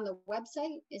 is it on the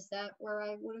website? Is that where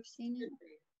I would have seen it?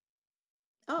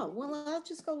 Oh, well, I'll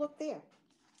just go look there.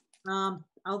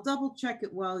 I'll double check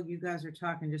it while you guys are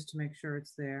talking just to make sure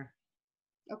it's there.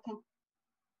 Okay.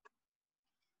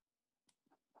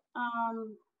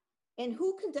 And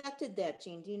who conducted that,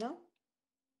 Jean? Do you know?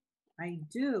 I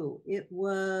do. It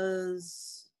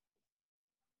was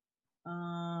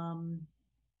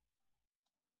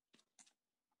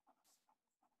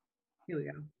here we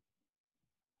go.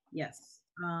 Yes.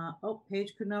 Oh,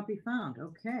 page could not be found.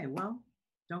 Okay, well,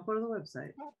 don't go to the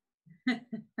website.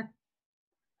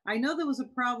 I know there was a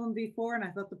problem before and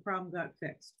I thought the problem got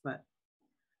fixed, but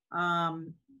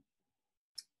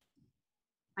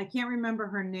I can't remember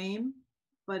her name,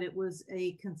 but it was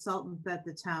a consultant that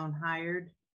the town hired,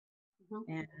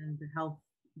 and the health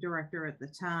director at the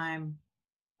time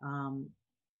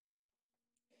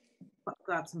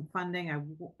got some funding.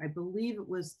 I believe it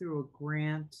was through a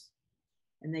grant,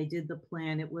 and they did the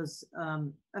plan. It was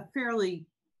a fairly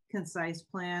concise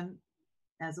plan.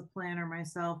 As a planner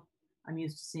myself, I'm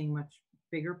used to seeing much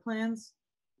bigger plans.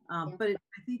 But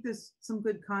I think there's some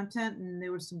good content, and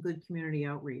there was some good community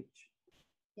outreach.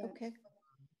 Yeah. Okay.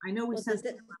 I know we Well, sent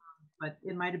it, but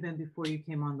it might have been before you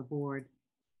came on the board.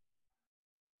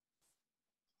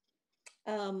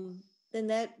 Then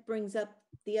that brings up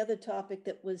the other topic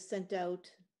that was sent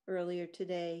out earlier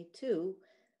today too,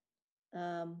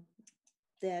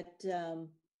 that the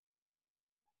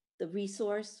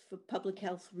resource for public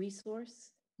health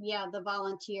resource. Yeah, the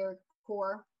volunteer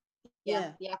corps.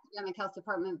 Yeah, the academic health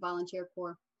department volunteer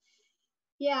corps.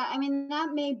 Yeah, I mean,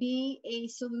 that may be a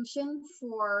solution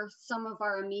for some of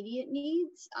our immediate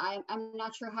needs. I'm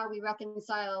not sure how we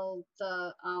reconcile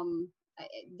the,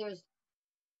 there's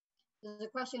a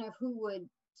question of who would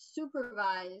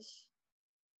supervise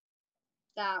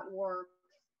that work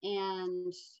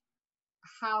and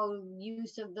how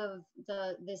use of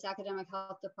this academic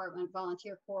health department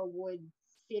volunteer corps would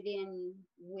fit in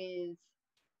with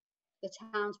the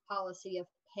town's policy of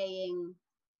paying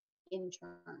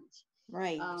interns.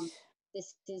 Right.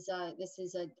 This is a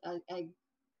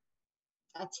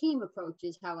team approach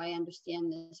is how I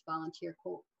understand this volunteer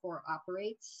corps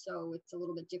operates. So it's a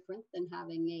little bit different than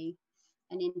having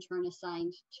an intern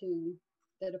assigned to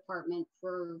the department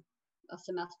for a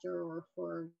semester or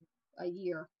for a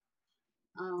year.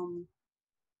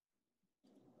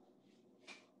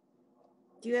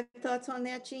 Do you have thoughts on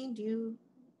that, Jean? Do you,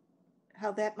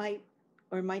 how that might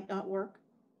or might not work?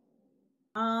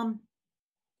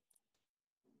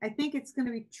 I think it's going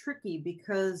to be tricky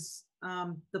because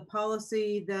the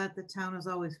policy that the town has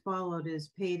always followed is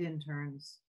paid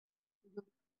interns.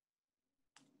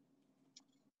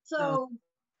 So,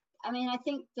 I mean, I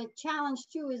think the challenge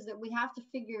too is that we have to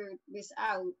figure this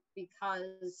out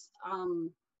because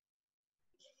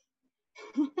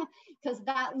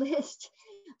that list,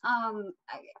 I mean,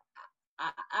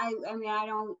 I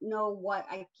don't know what,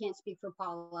 I can't speak for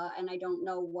Paula, and I don't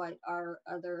know what our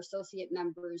other associate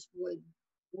members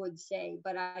would say,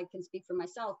 but I can speak for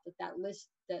myself that list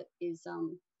that is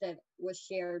that was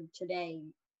shared today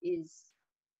is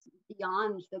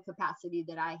beyond the capacity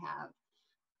that I have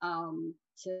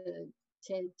to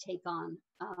take on.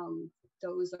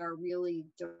 Those are really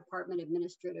department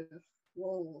administrative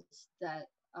roles that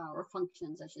or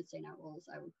functions, I should say, not roles,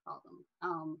 I would call them.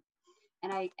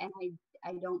 And I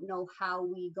don't know how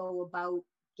we go about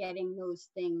getting those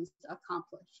things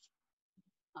accomplished.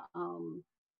 I'm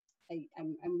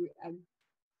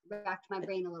back to my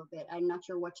brain a little bit. I'm not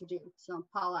sure what to do. So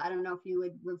Paula, I don't know if you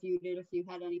had reviewed it, if you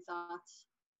had any thoughts.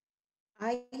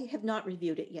 I have not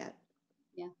reviewed it yet.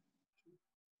 Yeah.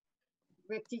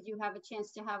 Rick, did you have a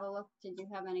chance to have a look? Did you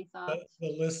have any thoughts?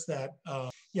 The list that,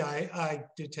 yeah, I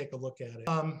did take a look at it.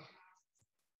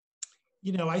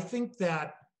 You know, I think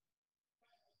that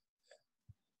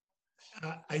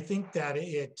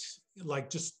it, like,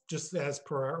 just as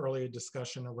per our earlier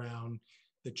discussion around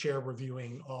the chair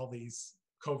reviewing all these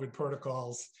COVID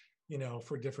protocols, you know,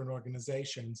 for different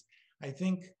organizations, I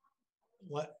think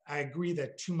I agree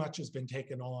that too much has been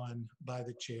taken on by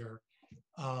the chair.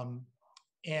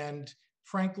 And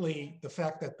frankly, the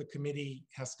fact that the committee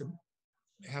has to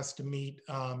meet,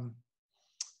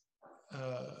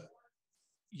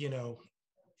 you know,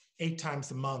 8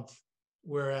 times a month,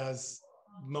 whereas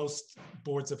most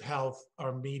boards of health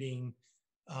are meeting,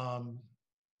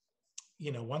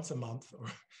 you know, once a month or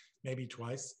maybe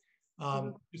twice,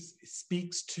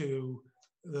 speaks to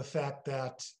the fact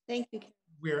that Thank you.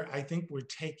 I think we're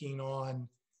taking on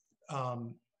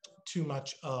too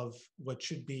much of what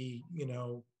should be, you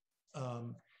know,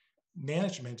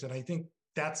 management. And I think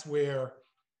that's where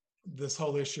this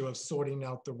whole issue of sorting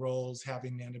out the roles,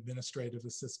 having an administrative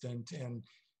assistant and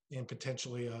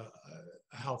potentially a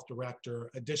health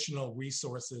director, additional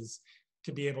resources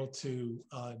to be able to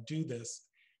do this.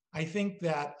 I think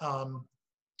that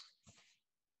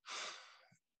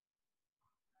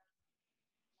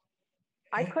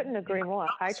I couldn't agree more.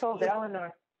 I told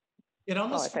Eleanor. It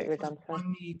almost feels like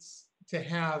one needs to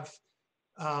have,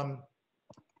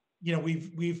 you know,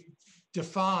 we've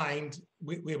defined,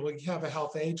 we have a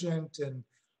health agent and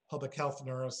public health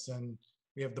nurse, and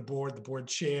we have the board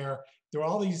chair. There are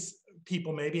all these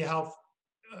people, maybe a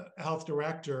health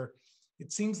director.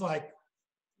 It seems like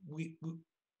we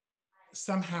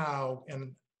somehow,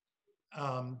 and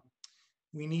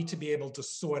we need to be able to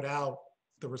sort out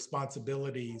the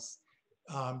responsibilities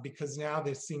because now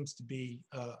there seems to be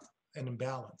an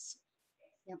imbalance.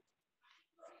 Yep.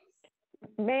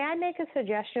 May I make a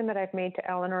suggestion that I've made to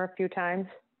Eleanor a few times?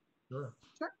 Sure.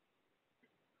 Sure.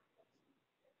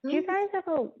 Do you guys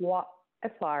ever watch,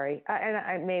 sorry,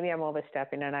 maybe I'm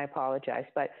overstepping and I apologize,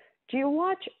 but do you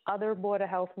watch other Board of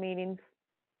Health meetings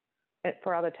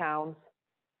for other towns?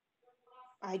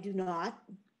 I do not.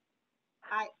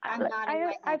 I'm nodding my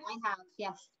head. I have,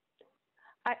 yes.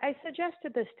 I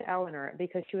suggested this to Eleanor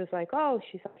because she was like, oh,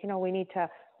 she's like, you know, we need to,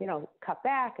 you know, cut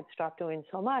back and stop doing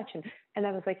so much. And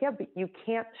I was like, yeah, but you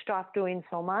can't stop doing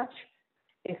so much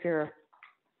if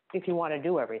you want to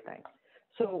do everything.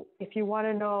 So if you want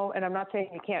to know, and I'm not saying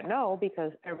you can't know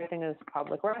because everything is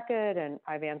public record and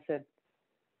I've answered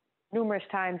numerous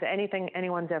times anything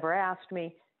anyone's ever asked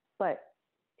me, but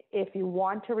if you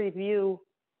want to review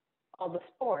all the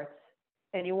sports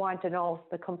and you want to know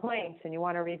the complaints and you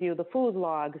want to review the food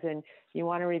logs and you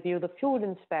want to review the food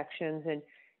inspections, and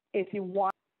if you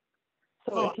want,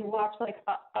 if you watch like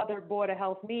other Board of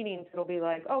Health meetings, it'll be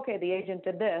like, okay, the agent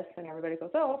did this, and everybody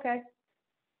goes, oh, okay.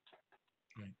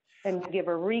 Right. And give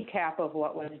a recap of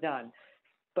what was done.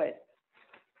 But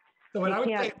so what I would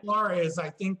say, Laura, is I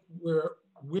think we're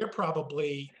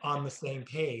probably on the same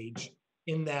page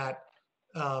in that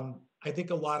I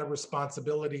think a lot of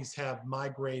responsibilities have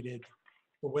migrated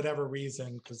for whatever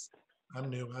reason, because I'm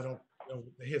new, I don't know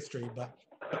the history, but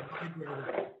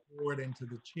migrated forward into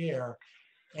the chair.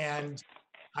 And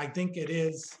I think it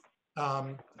is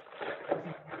dysfunctional.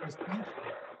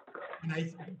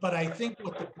 But I think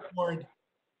what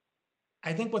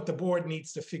the board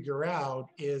needs to figure out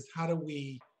is how do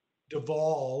we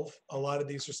devolve a lot of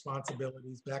these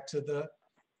responsibilities back to the,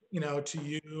 you know, to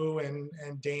you and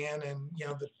Dan and, you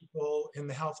know, the people in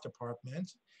the health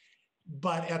department.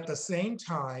 But at the same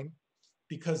time,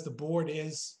 because the board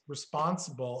is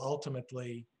responsible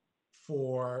ultimately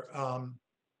for,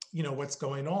 you know, what's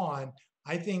going on,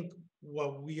 I think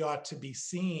what we ought to be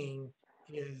seeing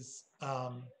is,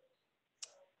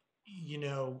 you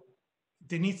know,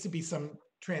 there needs to be some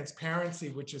transparency,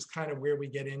 which is kind of where we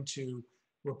get into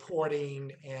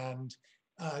reporting and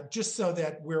just so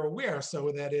that we're aware,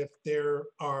 so that if there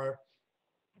are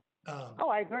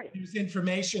I agree. There's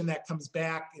information that comes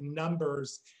back in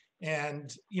numbers,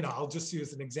 and you know, I'll just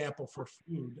use an example for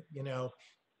food. You know,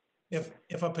 if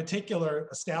a particular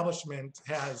establishment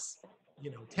has,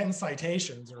 you know, 10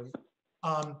 citations, or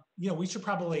you know, we should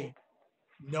probably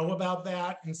know about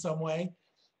that in some way.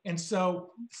 And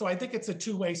so I think it's a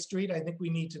two-way street. I think we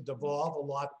need to devolve a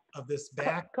lot of this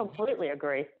back. Completely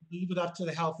agree. Leave it up to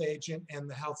the health agent and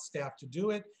the health staff to do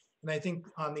it. And I think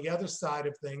on the other side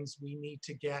of things, we need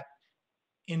to get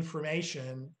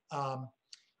information.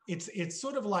 It's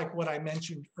sort of like what I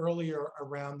mentioned earlier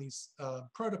around these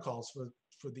protocols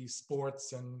for these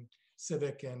sports and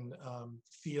civic and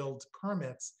field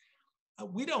permits.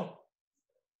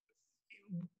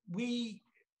 We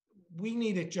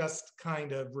need it just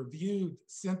kind of reviewed,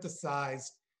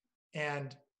 synthesized,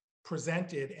 and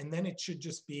presented, and then it should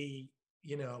just be,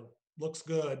 you know, looks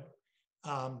good.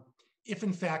 If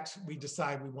in fact we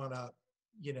decide we want to,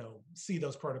 you know, see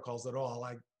those protocols at all,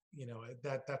 you know,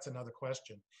 that's another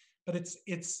question. But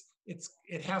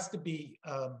it has to be,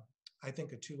 I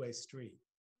think, a two-way street.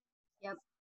 Yep.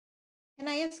 Can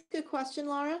I ask a question,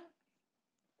 Laura?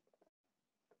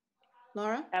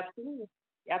 Laura? Absolutely.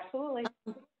 Absolutely.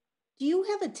 Do you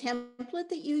have a template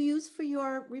that you use for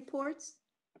your reports?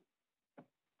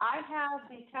 I have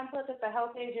the template that the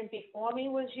health agent before me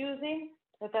was using,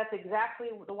 that's exactly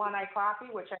the one I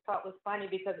copied, which I thought was funny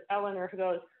because Eleanor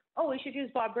goes, oh, we should use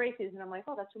Bob Bracey's. And I'm like,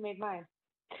 oh, that's who made mine.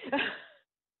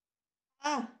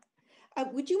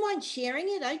 Would you mind sharing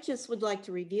it? I just would like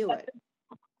to review it.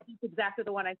 It's exactly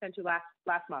the one I sent you last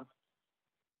month.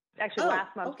 Actually,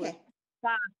 last month was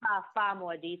far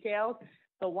more detailed.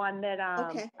 The one that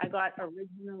I got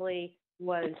originally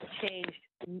was changed.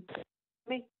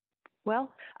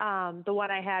 Well, the one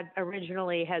I had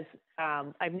originally has,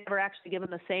 I've never actually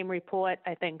given the same report,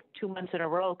 I think 2 months in a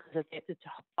row, because it's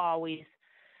always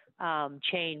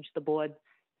changed. The board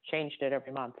changed it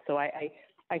every month. So I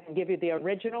can give you the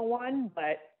original one,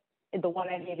 but the one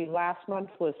I gave you last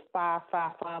month was far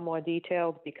more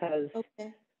detailed because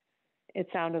it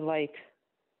sounded like,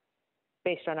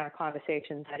 based on our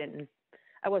conversations,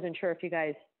 I wasn't sure if you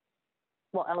guys,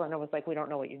 well, Eleanor was like, we don't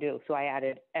know what you do. So I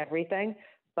added everything,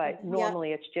 but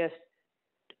normally it's just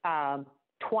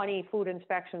 20 food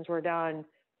inspections were done,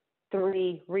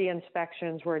 3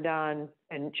 re-inspections were done,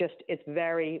 and just, it's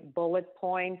very bullet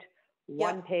point.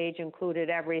 One page included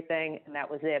everything, and that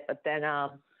was it. But then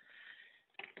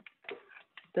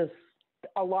there's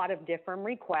a lot of different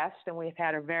requests, and we've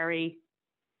had a very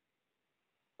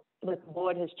the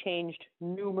board has changed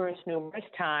numerous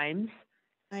times.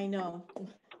 I know.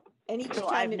 And each So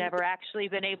time I've never actually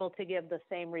been able to give the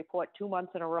same report 2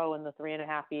 months in a row in the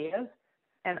 3.5 years.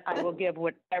 And I will give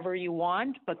whatever you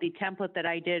want, but the template that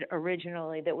I did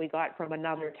originally that we got from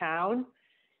another town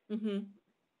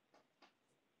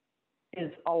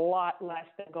is a lot less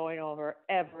than going over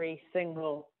every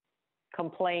single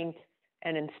complaint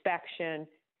and inspection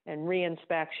and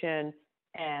reinspection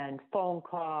and phone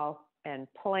call and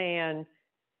plan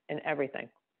and everything.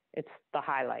 It's the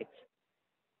highlights.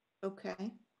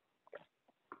 Okay.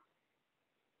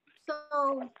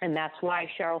 So, And that's why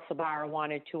Cheryl Sabara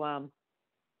wanted to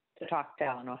talk to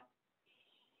Eleanor.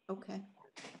 Okay.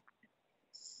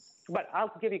 But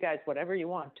I'll give you guys whatever you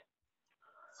want.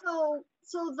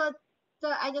 so the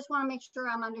I just want to make sure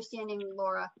I'm understanding,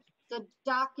 Laura. The The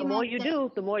document. more you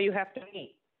do, the more you have to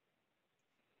meet.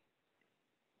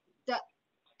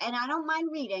 And I don't mind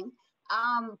reading.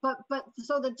 But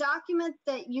so the document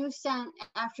that you sent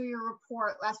after your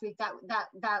report last week, that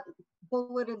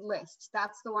bulleted list,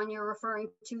 that's the one you're referring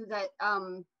to, that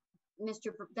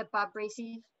that Bob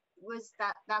Bracy was,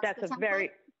 that's the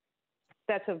template?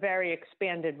 That's a very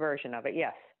expanded version of it,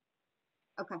 yes.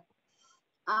 Okay.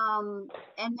 And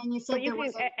then you said But you there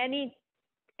was can,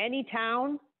 any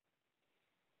town,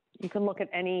 you can look at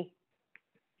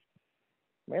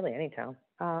really any town.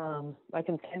 I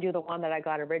can send you the one that I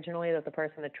got originally that the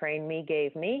person that trained me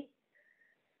gave me.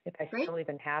 If I still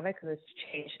even have it, because it's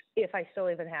changed. If I still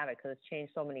even have it, because it's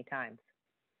changed so many times.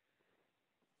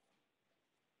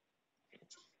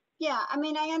 Yeah, I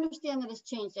mean, I understand that it's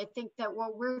changed. I think that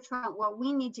what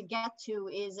we need to get to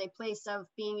is a place of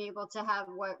being able to have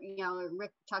what,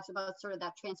 Rick talks about, sort of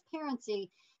that transparency,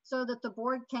 so that the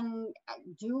board can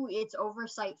do its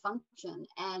oversight function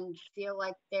and feel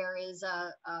like there is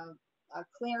a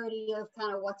clarity of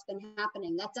kind of what's been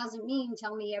happening. That doesn't mean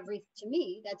tell me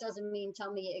that doesn't mean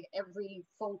tell me every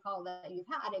phone call that you've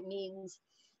had. It means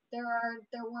there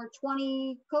were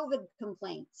 20 COVID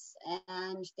complaints,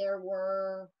 and there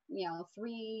were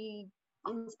 3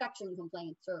 inspection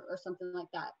complaints or something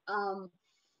like that.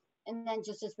 And then,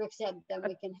 just as Rick said, then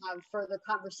we can have further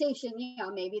conversation.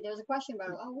 Maybe there's a question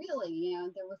about, oh, really?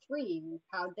 There were 3.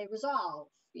 How'd they resolve?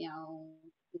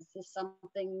 Is this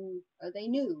something? Are they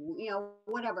new?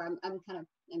 Whatever. I'm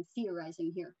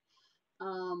theorizing here.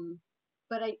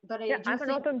 But I Yeah, do I'm think,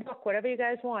 an open book. Whatever you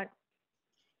guys want.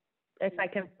 If I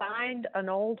can find an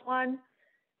old one,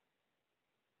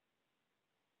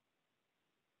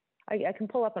 I can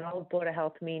pull up an old Board of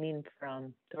Health meeting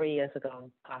from 3 years ago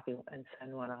and copy and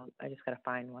send one out. I just got to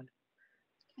find one.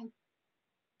 Okay.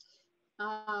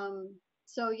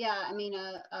 So yeah, I mean,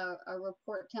 a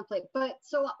report template. But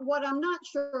so what I'm not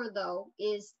sure though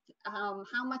is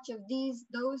how much of the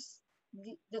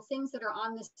things that are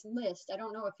on this list. I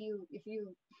don't know if you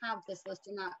have this list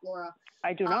or not, Laura.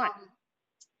 I do not.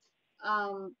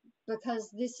 Because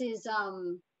this is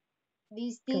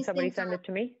these Can somebody things send it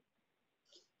to me?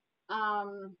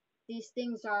 These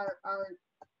things are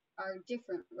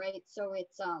different, right? So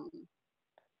it's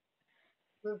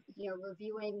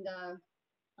reviewing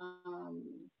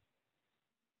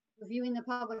the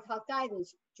public health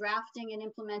guidance, drafting and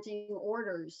implementing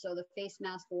orders. So the face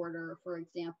mask order, for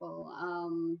example,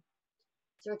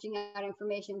 searching out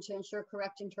information to ensure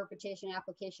correct interpretation and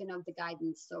application of the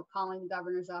guidance. So calling the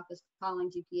governor's office,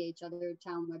 calling GPH, other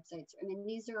town websites. I mean,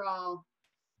 these are all,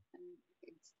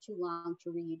 it's too long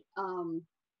to read.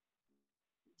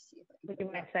 Let's see if I can. Would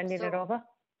you mind sending it over?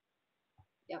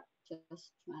 Yep,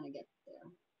 just trying to get there.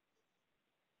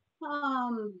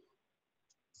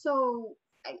 So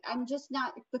I'm just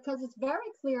not, because it's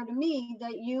very clear to me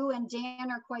that you and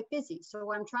Dan are quite busy.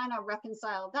 So I'm trying to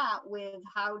reconcile that with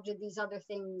how did these other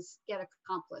things get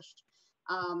accomplished?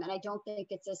 And I don't think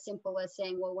it's as simple as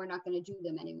saying, well, we're not going to do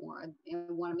them anymore. I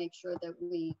want to make sure that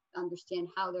we understand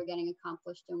how they're getting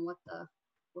accomplished and what the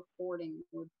reporting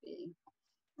would be.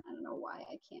 I don't know why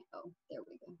I can't. Oh, there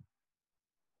we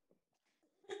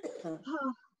go.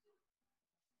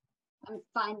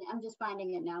 I'm just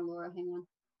finding it now, Laura. Hang on.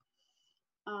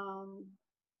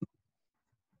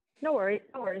 No worries.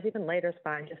 Even later is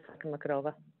fine. Just so I can look it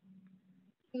over.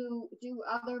 Do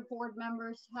other board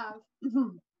members have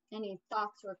any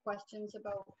thoughts or questions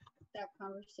about that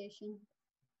conversation?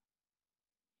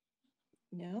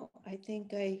 No, I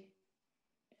think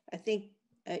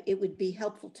it would be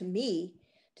helpful to me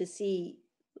to see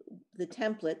the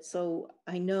template, so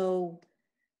I know,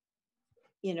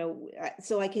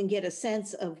 so I can get a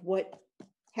sense of what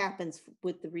happens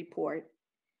with the report.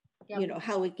 Yep.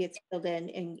 How it gets filled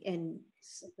in and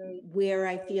where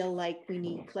I feel like we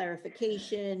need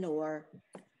clarification or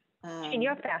And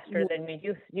you're faster than me.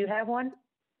 You have one?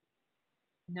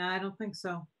 No, I don't think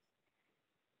so.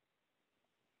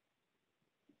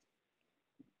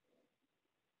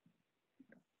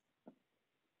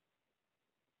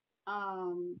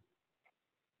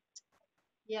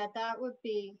 Yeah, that would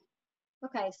be,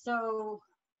 okay, so,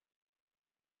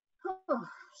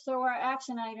 so our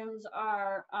action items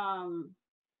are,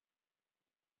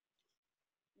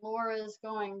 Laura's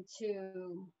going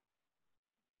to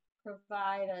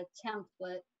provide a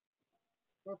template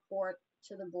report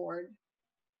to the board.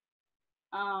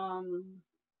 And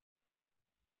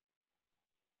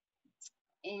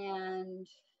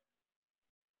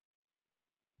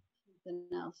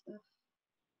something else.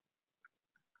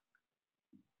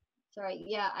 Sorry,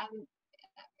 yeah,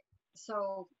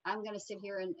 I'm gonna sit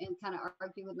here and kind of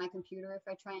argue with my computer if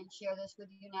I try and share this with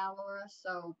you now, Laura.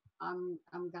 So I'm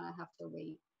gonna have to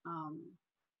wait.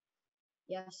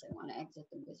 Yes, I want to exit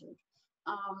the wizard.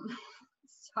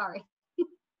 Sorry.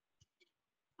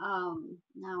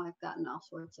 Now I've gotten all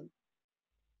sorts of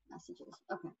messages.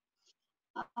 Okay.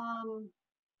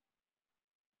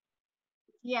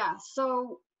 Yeah,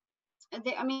 so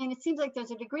I mean, it seems like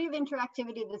there's a degree of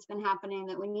interactivity that's been happening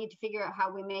that we need to figure out how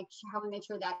we make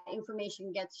sure that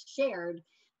information gets shared,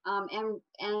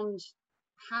 and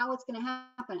how it's going to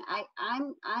happen.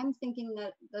 I'm thinking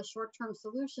that the short-term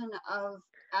solution of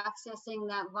accessing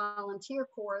that volunteer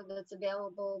core that's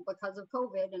available because of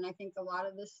COVID, and I think a lot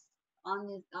of this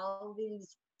all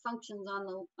these functions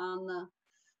on the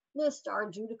list are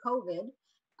due to COVID.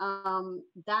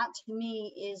 That to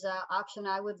me is an option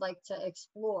I would like to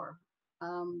explore.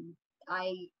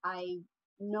 I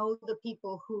know the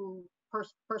people who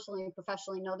personally and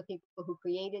professionally know the people who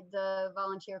created the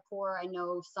volunteer corps. I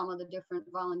know some of the different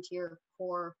volunteer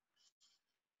corps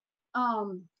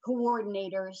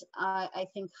coordinators. I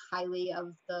think highly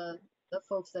of the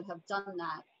folks that have done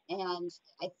that, and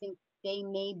I think they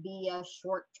may be a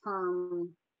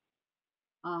short-term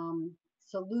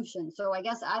solution. So I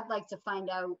guess I'd like to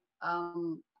find out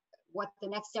what the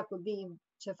next step would be,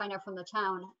 to find out from the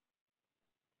town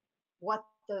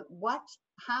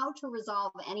how to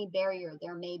resolve any barrier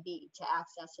there may be to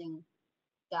accessing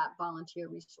that volunteer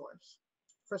resource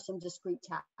for some discrete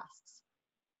tasks.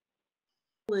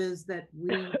 Is that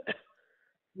we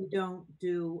don't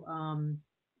do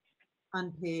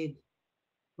unpaid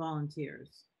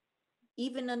volunteers.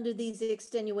 Even under these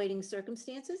extenuating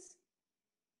circumstances?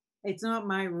 It's not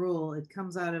my rule. It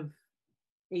comes out of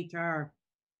HR.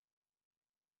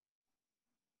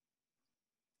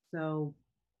 So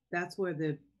that's where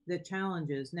the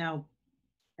challenge is. Now,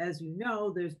 as you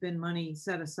know, there's been money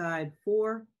set aside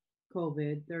for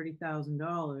COVID,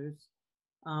 $30,000.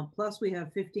 Plus we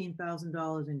have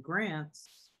 $15,000 in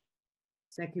grants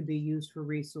that could be used for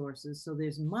resources. So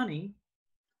there's money.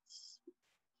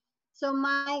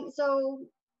 So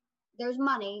there's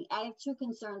money. I have two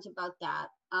concerns about that.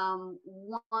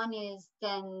 One is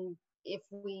then if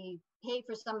we pay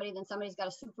for somebody, then somebody's got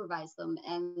to supervise them,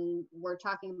 and we're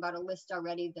talking about a list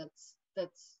already that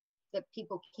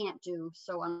people can't do.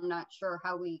 So I'm not sure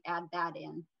how we add that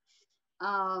in.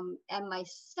 And my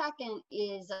second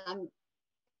is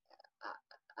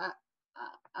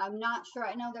I'm not sure.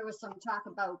 I know there was some talk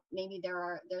about maybe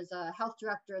there's a health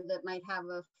director that might have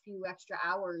a few extra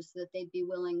hours that they'd be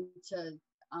willing to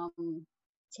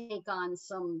take on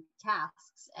some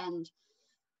tasks. And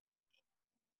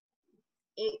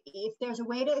if there's a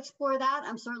way to explore that,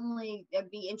 I'm certainly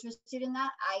be interested in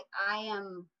that. I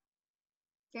am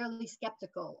fairly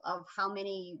skeptical of how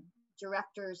many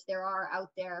directors there are out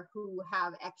there who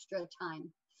have extra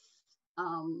time.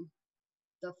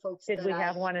 The folks Did we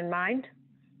have one in mind?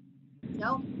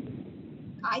 No,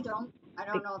 I don't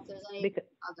know if there's any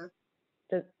other.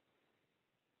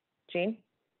 Jean?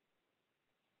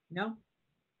 No.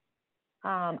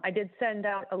 I did send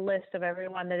out a list of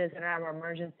everyone that is in our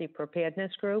emergency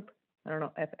preparedness group. I don't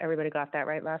know if everybody got that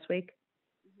right last week.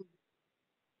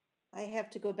 I have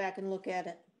to go back and look at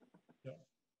it. Yeah.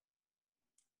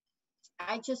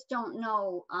 I just don't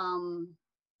know. I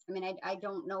mean, I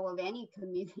don't know of any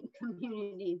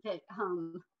community that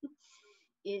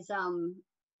is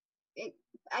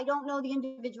I don't know the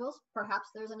individuals. Perhaps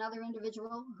there's another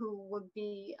individual who would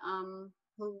be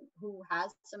who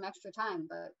has some extra time,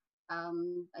 but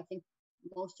I think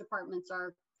most departments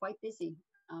are quite busy.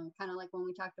 Kind of like when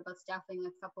we talked about staffing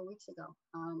a couple of weeks ago.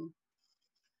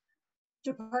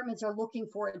 Departments are looking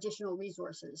for additional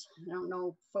resources. I don't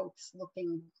know folks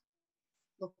looking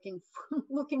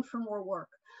for more work.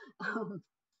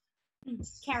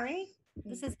 Carrie,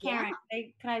 this is Karen. Yeah.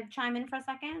 Can I chime in for a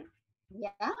second?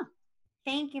 Yeah.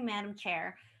 Thank you, Madam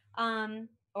Chair,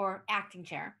 or Acting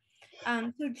Chair.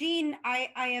 So Jean, I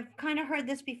have kind of heard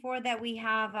this before, that we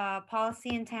have a policy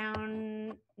in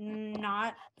town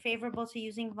not favorable to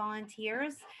using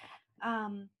volunteers.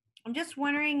 I'm just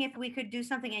wondering if we could do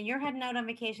something, and you're heading out on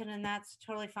vacation, and that's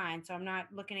totally fine. So I'm not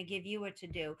looking to give you what to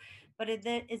do. But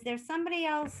is there somebody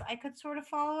else I could sort of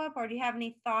follow up, or do you have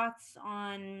any thoughts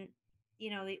on,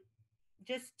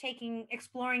 just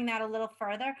exploring that a little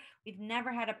further? We've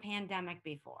never had a pandemic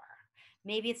before.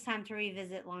 Maybe it's time to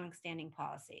revisit longstanding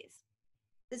policies.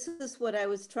 This is what I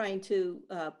was trying to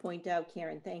point out,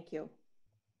 Karen. Thank you.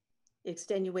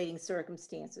 Extenuating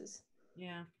circumstances.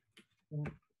 Yeah. I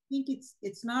think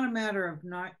it's not a matter of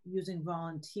not using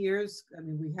volunteers. I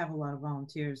mean, we have a lot of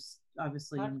volunteers,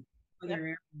 obviously, in other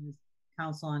areas,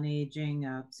 Council on Aging,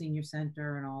 Senior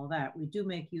Center, and all that. We do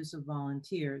make use of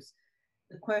volunteers.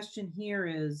 The question here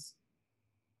is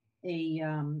a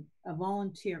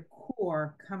volunteer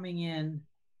corps coming in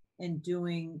and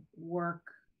doing work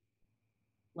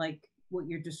like what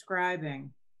you're describing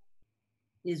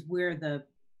is where the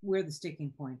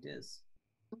sticking point is.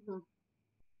 Mm-hmm.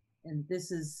 And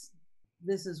this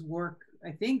is work,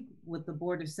 I think what the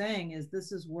board is saying is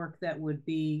this is work that would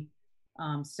be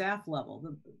staff level.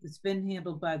 It's been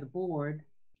handled by the board,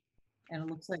 and it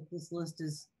looks like this list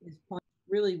is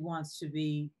really wants to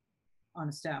be on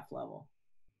a staff level.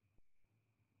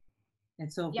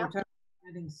 And so if we're talking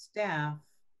about having staff,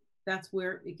 that's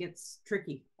where it gets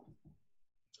tricky.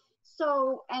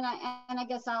 So, and I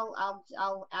guess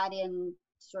I'll add in,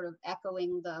 sort of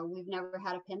echoing we've never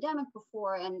had a pandemic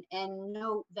before, and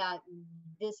note that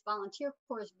this volunteer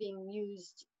corps is being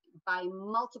used by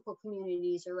multiple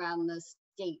communities around the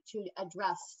state to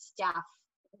address staff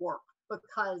work,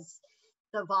 because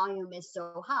the volume is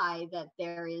so high that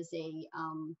there is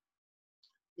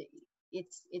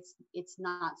it's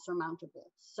not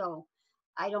surmountable. So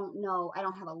I don't know, I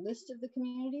don't have a list of the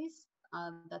communities.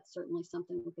 That's certainly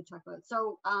something we could talk about.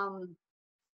 So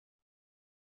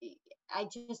I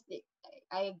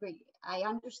agree. I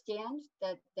understand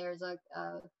that there's a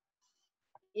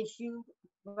issue,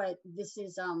 but this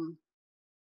is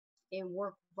a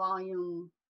work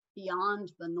volume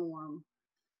beyond the norm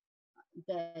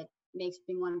that makes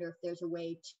me wonder if there's a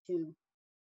way to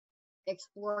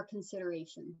explore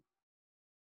consideration.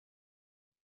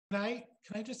 Can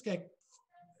I just get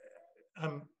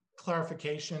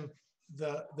clarification?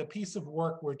 The piece of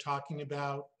work we're talking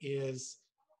about is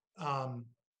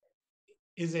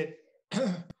it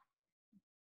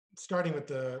starting with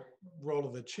the role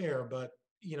of the chair, but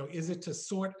is it to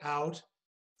sort out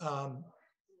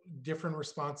different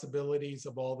responsibilities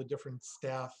of all the different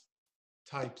staff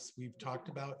types we've talked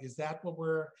about? Is that what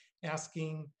we're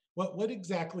asking? What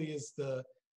exactly is the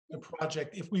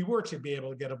project, if we were to be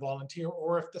able to get a volunteer,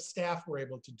 or if the staff were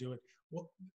able to do it?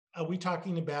 Are we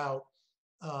talking about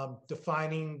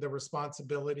defining the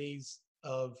responsibilities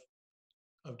of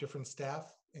different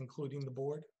staff, including the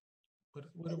board? What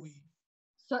are we?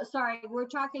 So sorry, we're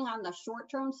talking on the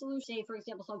short-term solution. Say, for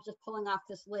example, so I'm just pulling off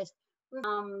this list.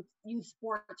 Use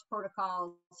sports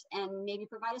protocols and maybe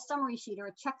provide a summary sheet or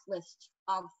a checklist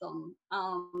of them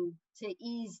to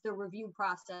ease the review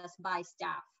process by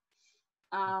staff.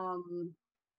 I'm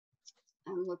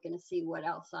looking to see what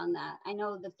else on that. I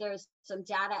know that there's some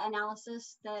data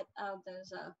analysis that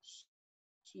there's a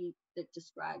sheet that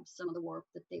describes some of the work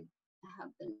that they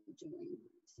have been doing.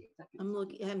 Let's see if I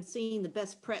can I'm seeing the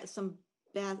best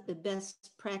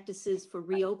practices for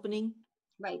reopening.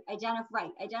 Right,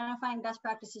 identifying best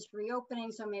practices for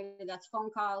reopening. So maybe that's phone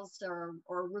calls or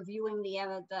reviewing the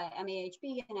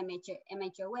MAHB and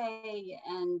MHOA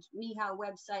and MIHA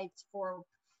websites for.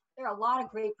 There are a lot of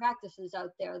great practices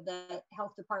out there that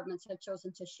health departments have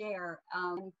chosen to share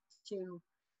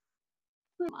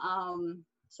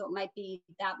so it might be,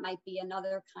 that might be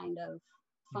another kind of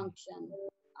function.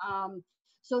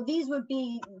 So these would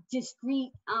be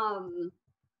discrete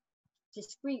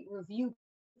review.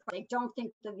 I don't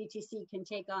think the VTC can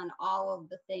take on all of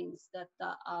the things that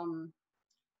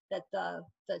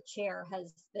the chair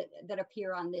has that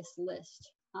appear on this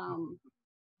list.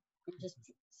 Just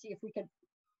see if we could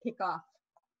pick off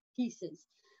pieces.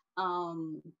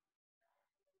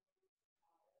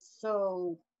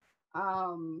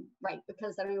 Right,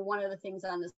 because I mean, one of the things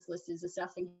on this list is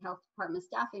assessing health department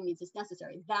staffing needs is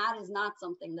necessary. That is not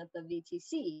something that the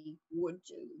VTC would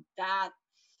do. That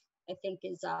I think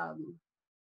is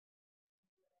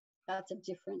that's a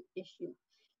different issue.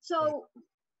 So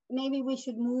maybe we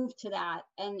should move to that.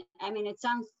 And I mean, it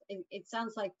sounds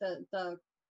like the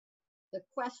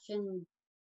question,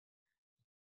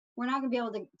 we're not gonna be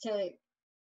able to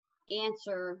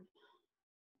answer.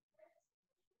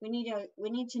 We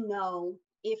need to know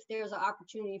if there's an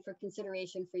opportunity for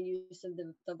consideration for use of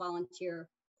the volunteer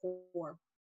corps.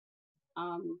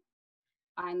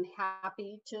 I'm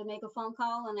happy to make a phone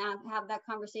call and have that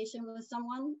conversation with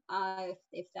someone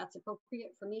if that's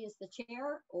appropriate for me as the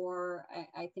chair, or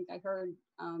I think I heard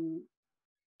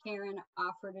Karen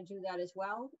offer to do that as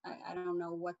well. I don't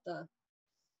know what the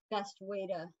best way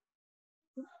to,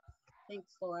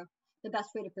 thanks Laura, the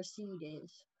best way to proceed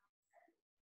is.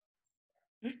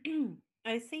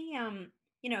 I see,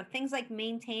 you know, things like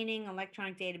maintaining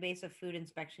electronic database of food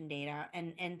inspection data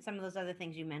and some of those other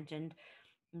things you mentioned.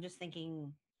 I'm just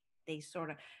thinking they sort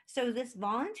of, so this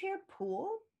volunteer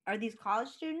pool, are these college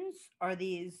students? Are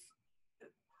these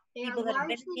people that have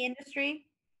been in the industry?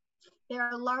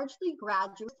 They're largely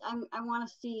graduates. I want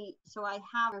to see, so I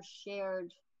have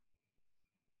shared,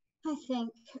 I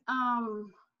think. I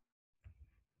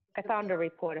found a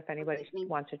report if anybody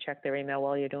wants to check their email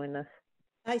while you're doing this.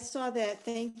 I saw that.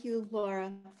 Thank you,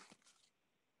 Laura.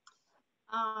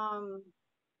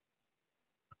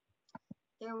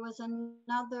 There was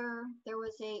another,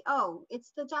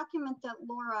 it's the document that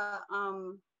Laura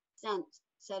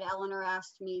said Eleanor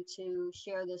asked me to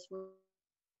share this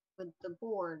with the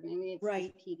board. Maybe it's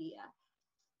right. This PDF.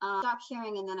 Stop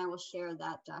sharing and then I will share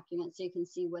that document so you can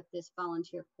see what this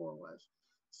volunteer corps was.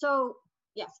 So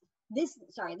yes, this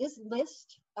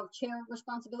list of chair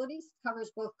responsibilities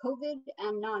covers both COVID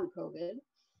and non-COVID.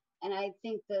 And I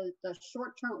think the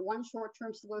one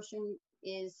short-term solution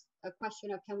is a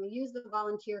question of, can we use the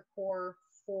volunteer corps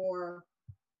for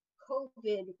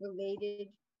COVID-related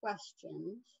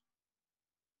questions?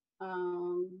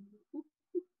 Why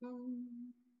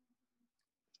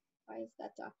is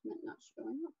that document not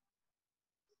showing up?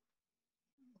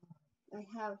 I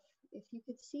have, if you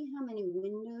could see how many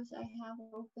windows I have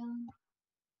open.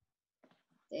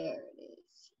 There it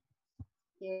is.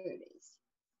 Here it is.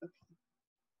 Okay.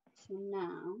 So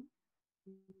now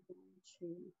I'm going to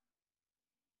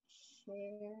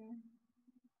share.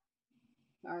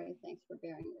 Sorry, thanks for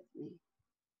bearing with me.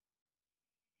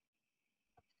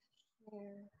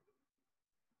 Share.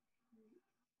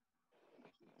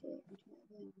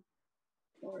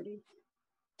 40.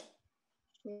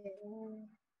 Share.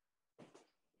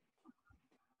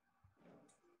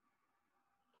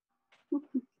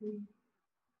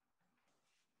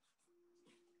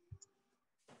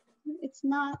 It's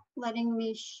not letting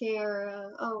me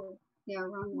share. Oh, yeah,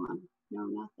 wrong one. No,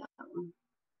 not that one.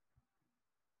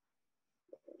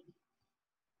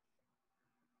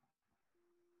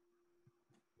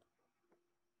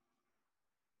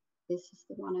 This is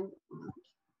the one I want.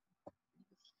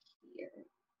 Here.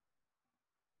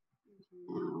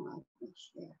 Now I can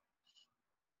share.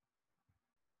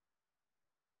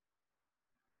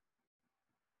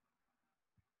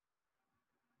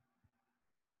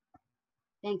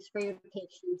 Thanks for your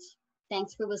patience.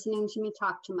 Thanks for listening to me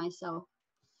talk to myself.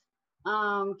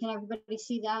 Can everybody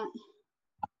see that?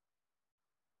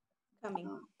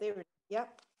 Coming. There.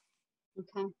 Yep.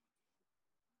 Okay.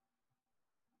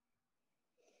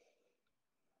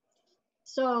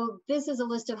 So this is a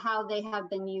list of how they have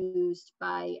been used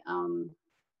by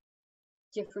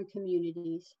different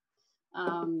communities.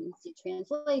 See,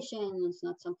 translation is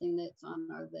not something that's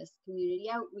on our list. Community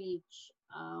outreach,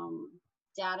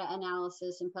 data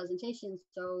analysis and presentation.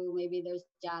 So maybe there's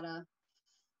data,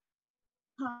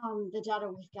 the data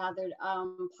we've gathered,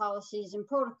 policies and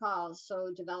protocols.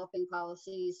 So developing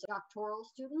policies. Doctoral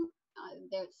student,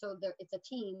 it's a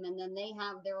team, and then they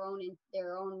have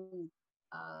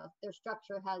their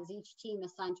structure has each team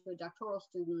assigned to a doctoral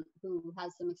student who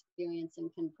has some experience and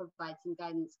can provide some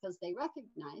guidance, because they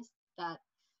recognize that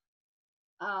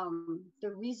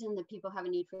the reason that people have a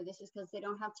need for this is because they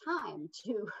don't have time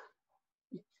to,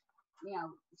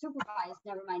 supervise,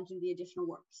 never mind do the additional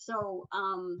work. So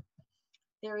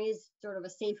there is sort of a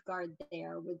safeguard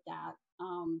there with that.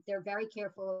 They're very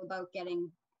careful about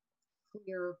getting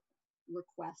clear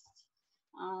requests.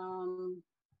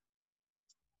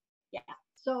 Yeah,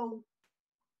 so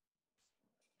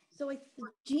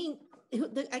Jean,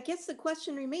 I guess the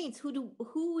question remains, who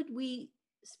would we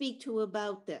speak to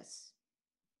about this?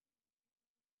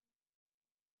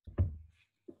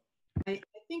 I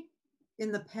think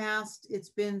in the past it's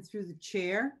been through the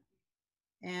chair,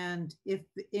 and if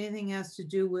anything has to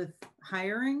do with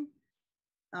hiring,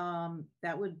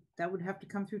 that would have to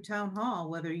come through town hall,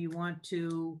 whether you want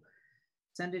to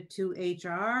send it to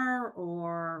HR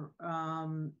or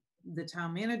the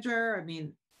town manager. I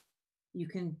mean, you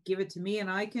can give it to me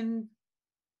and I can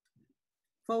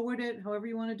forward it however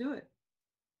you want to do it.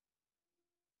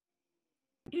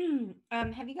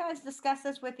 Have you guys discussed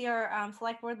this with your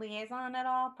select board liaison at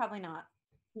all? Probably not.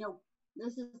 Nope.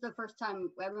 This is the first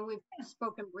time, I mean, we've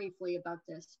spoken briefly about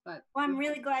this, but. Well, I'm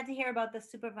really glad to hear about the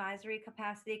supervisory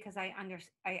capacity because I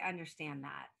understand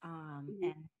that.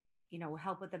 And, you know,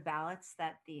 help with the ballots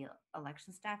that the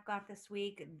election staff got this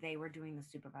week. They were doing the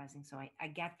supervising. So I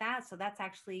get that. So that's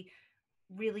actually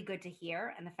really good to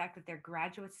hear. And the fact that they're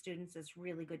graduate students is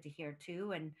really good to hear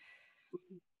too. And,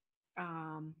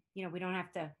 you know, we don't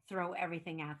have to throw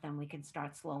everything at them. We can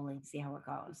start slowly and see how it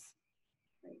goes.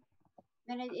 Right.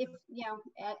 And if, you know,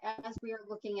 as we are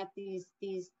looking at these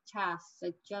tasks,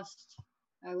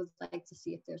 I would like to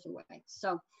see if there's a way.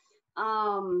 So,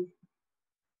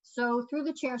 so through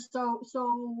the chair, so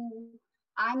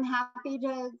I'm happy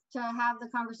to have the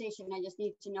conversation. I just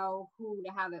need to know who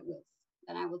to have it with.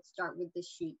 And I would start with this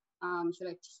sheet. Should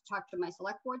I just talk to my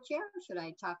select board chair? Or should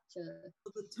I talk to?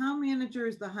 The town manager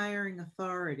is the hiring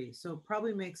authority. So it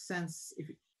probably makes sense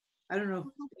if, I don't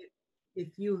know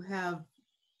if you have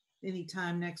any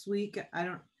time next week. I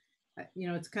don't, you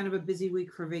know, it's kind of a busy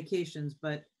week for vacations,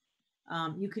 but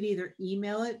you could either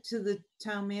email it to the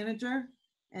town manager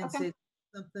and say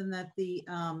something that the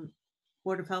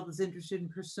Board of Health is interested in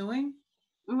pursuing.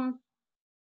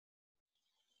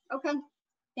 Okay,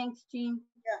 thanks, Jean.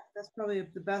 Yeah, that's probably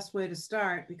the best way to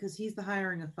start because he's the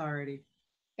hiring authority.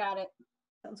 Got it.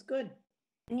 Sounds good.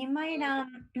 And you might,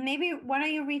 maybe, why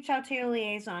don't you reach out to your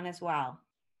liaison as well?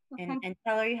 And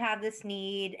tell her you have this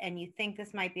need and you think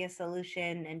this might be a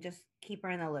solution and just keep her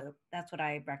in the loop. That's what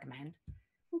I recommend.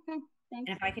 Okay, thanks. And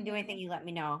if I can do anything, you let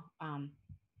me know.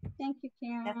 Thank you,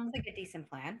 Karen. That's like a decent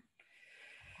plan.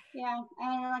 Yeah,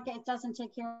 and like it doesn't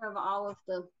take care of all of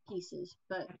the pieces,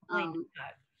 but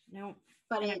no.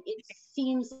 But it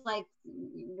seems like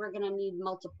we're gonna need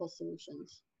multiple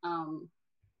solutions.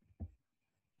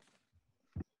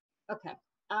 Okay.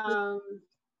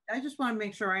 I just want to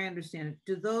make sure I understand it.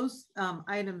 Do those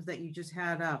items that you just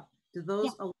had up, do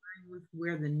those align with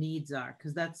where the needs are?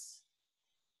 Because that's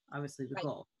obviously the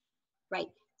goal.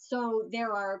 Right. So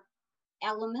there are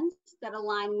elements that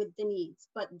align with the needs,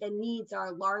 but the needs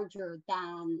are larger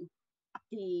than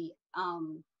the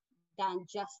than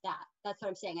just that. That's what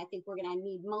I'm saying. I think we're gonna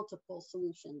need multiple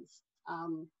solutions.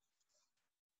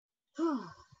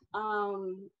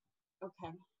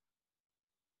 Okay.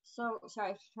 So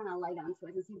sorry, I should turn a light on so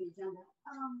I can see the agenda.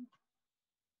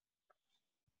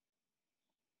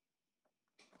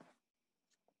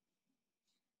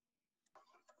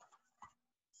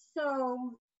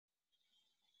 So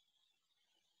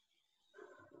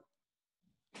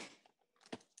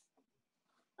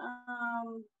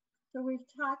we've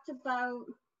talked about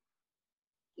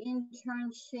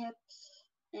internships,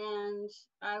 and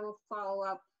I will follow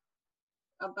up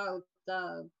about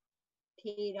the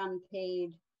paid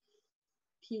unpaid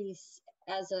piece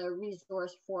as a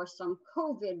resource for some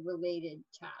COVID related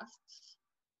tasks.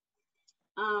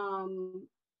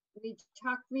 We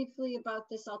talked briefly about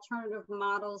this alternative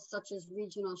models such as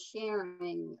regional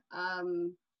sharing. I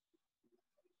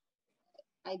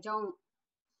don't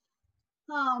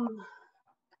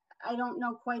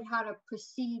know quite how to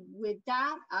proceed with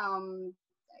that.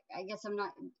 I guess I'm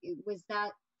not, was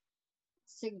that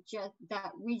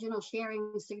regional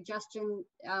sharing suggestion,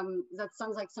 that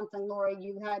sounds like something, Laura,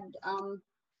 you had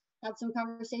some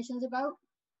conversations about?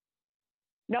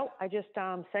 No, I just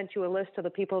sent you a list of the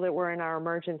people that were in our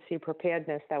emergency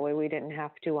preparedness. That way we didn't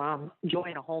have to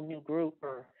join a whole new group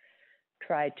or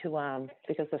try to,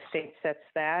 because the state sets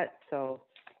that. So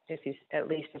if you, at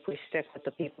least if we stick with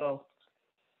the people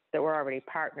that we're already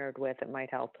partnered with, it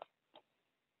might help.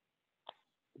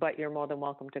 But you're more than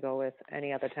welcome to go with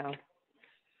any other town.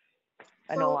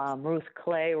 I know Ruth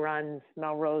Clay runs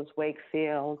Melrose,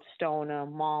 Wakefield,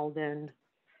 Stoneham, Malden.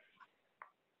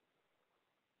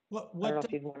 I don't know if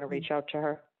you'd want to reach out to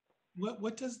her.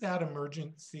 What does that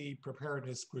emergency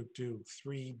preparedness group do?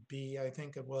 3B, I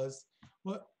think it was.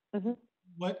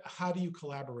 How do you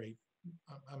collaborate?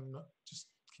 I'm not just,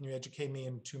 can you educate me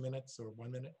in 2 minutes or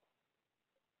 1 minute?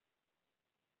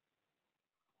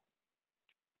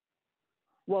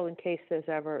 Well, in case there's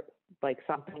ever like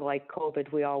something like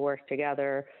COVID, we all work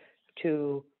together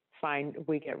to find,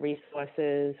 we get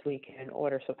resources, we can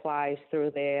order supplies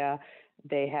through there.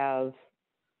 They have,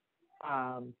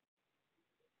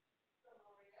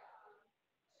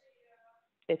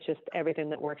 it's just everything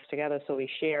that works together. So we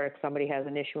share. If somebody has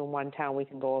an issue in one town, we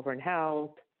can go over and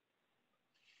help.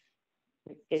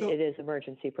 It is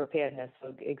emergency preparedness.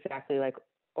 So exactly like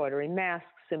ordering masks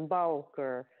in bulk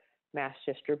or mass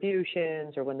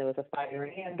distributions, or when there was a fire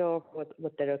in Andover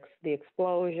with the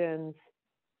explosions.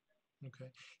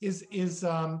 Okay.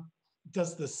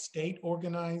 Does the state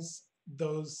organize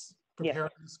those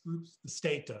preparedness groups? The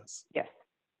state does? Yes.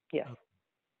 Yes.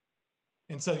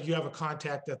 And so you have a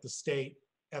contact at the state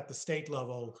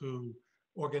level who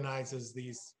organizes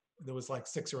these. There was like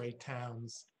 6 or 8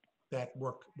 towns that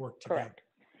work together. Correct.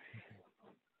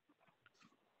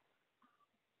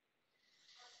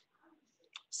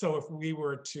 So if we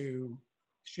were to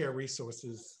share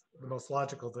resources, the most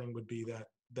logical thing would be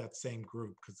that same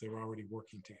group, because they were already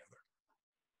working together.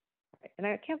 And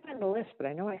I can't find the list, but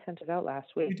I know I sent it out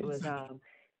last week. It was, yeah,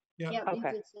 Yeah, we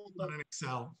okay. did send it. on an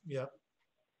Excel. Yep.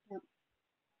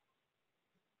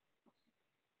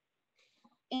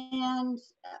 And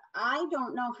I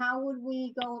don't know, how would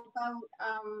we go about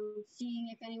seeing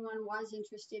if anyone was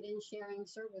interested in sharing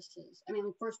services? I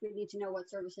mean, first we need to know what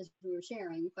services we were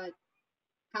sharing, but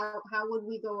how would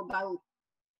we go about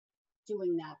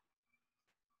doing that?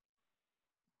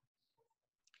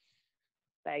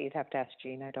 That you'd have to ask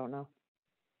Jean, I don't know.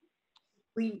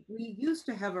 We used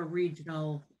to have a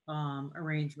regional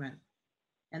arrangement,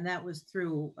 and that was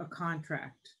through a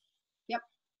contract. Yep.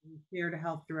 We shared a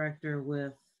health director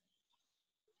with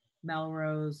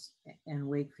Melrose and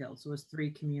Wakefield, so it was 3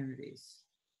 communities.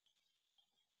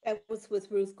 That was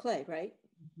with Ruth Clay, right?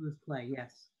 Ruth Clay,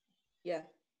 yes. Yeah.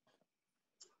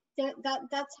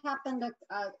 That's happened.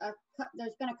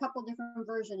 There's been a couple different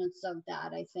versions of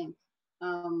that, I think.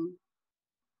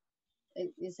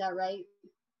 Is that right?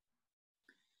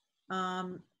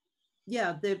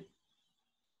 Yeah, the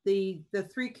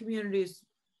 3 communities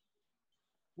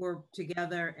were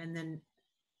together, and then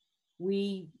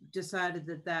we decided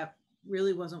that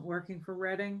really wasn't working for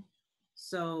Reading,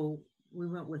 so we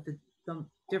went with the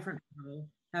different model,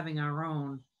 having our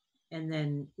own, and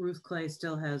then Ruth Clay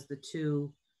still has the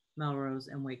 2, Melrose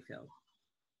and Wakefield.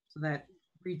 So that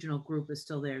regional group is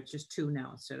still there. It's just 2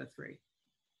 now instead of 3.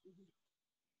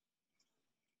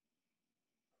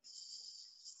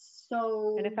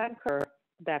 So. And if I'm correct,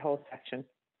 that whole section.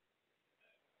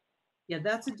 Yeah,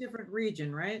 that's a different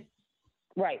region, right?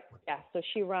 Right, yeah, so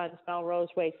she runs Melrose,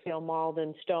 Wakefield,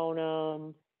 Malden,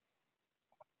 Stoneham.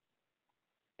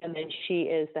 And then she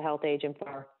is the health agent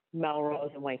for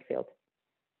Melrose and Wakefield.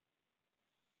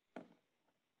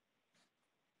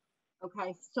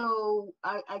 Okay, so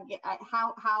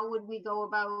how would we go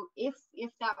about if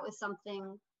that was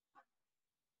something?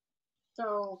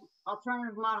 So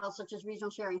alternative models such as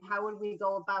regional sharing, how would we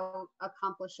go about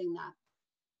accomplishing that?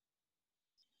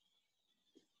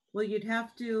 Well, you'd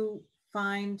have to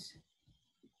find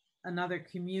another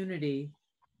community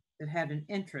that had an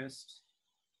interest,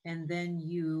 and then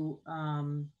you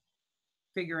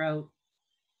figure out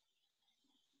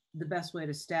the best way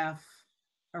to staff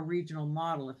a regional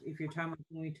model. If you're talking about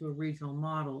going to a regional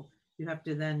model, you have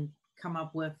to then come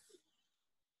up with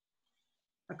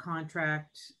a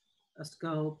contract, a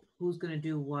scope, who's going to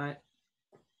do what,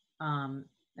 and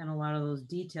a lot of those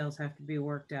details have to be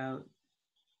worked out.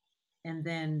 And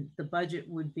then the budget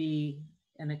would be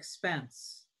an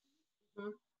expense.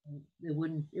 Mm-hmm.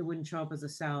 It wouldn't show up as a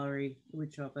salary. It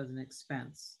would show up as an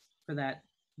expense for that.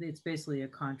 It's basically a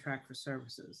contract for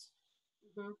services.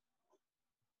 Mm-hmm.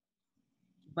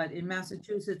 But in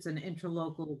Massachusetts, an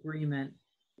interlocal agreement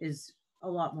is a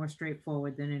lot more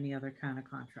straightforward than any other kind of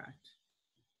contract.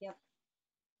 Yep.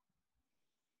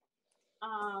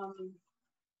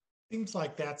 Seems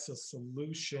like that's a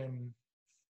solution,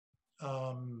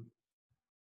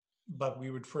 but we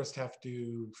would first have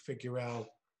to figure out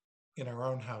in our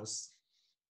own house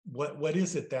what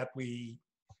is it that we,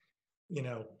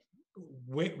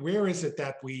 where is it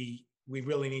that we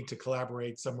really need to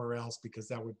collaborate somewhere else, because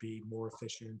that would be more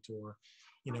efficient or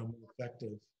more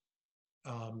effective.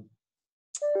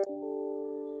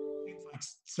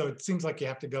 So it seems like you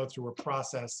have to go through a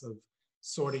process of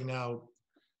sorting out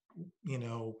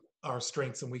our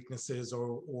strengths and weaknesses,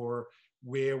 or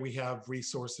where we have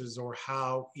resources, or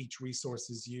how each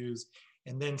resource is used,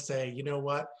 and then say, you know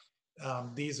what,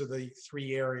 these are the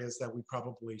 3 areas that we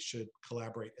probably should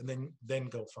collaborate, and then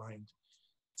go find.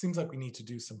 Seems like we need to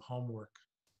do some homework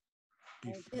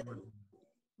before.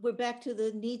 We're back to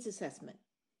the needs assessment,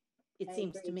 it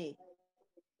seems to me.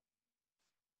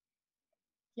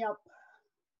 Yep.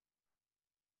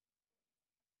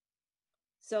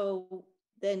 So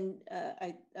then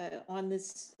on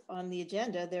the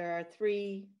agenda, there are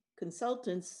 3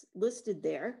 consultants listed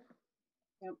there.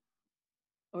 Yep.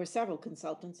 Or several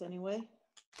consultants anyway.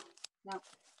 Yep.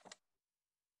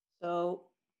 So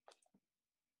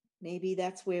maybe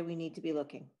that's where we need to be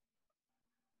looking.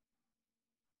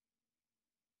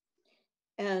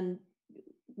 And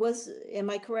am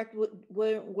I correct?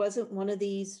 Wasn't one of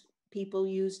these people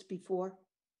used before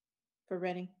for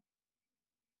Reading?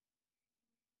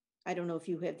 I don't know if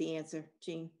you have the answer,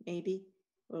 Jean, maybe,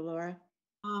 or Laura.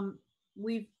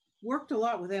 We've worked a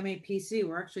lot with MAPC.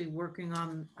 We're actually working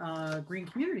on green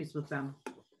communities with them.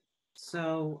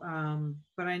 So,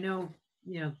 but I know,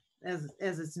 you know, as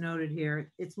it's noted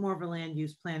here, it's more of a land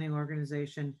use planning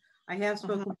organization. I have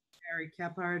spoken with Barry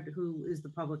Kephard, who is the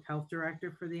public health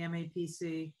director for the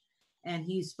MAPC, and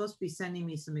he's supposed to be sending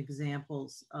me some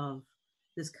examples of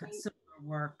this similar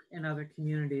work in other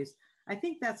communities. I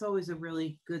think that's always a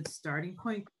really good starting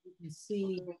point. You can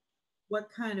see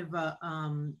what kind of a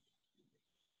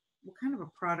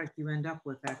product you end up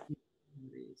with at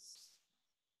communities.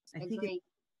 I think it's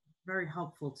very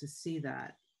helpful to see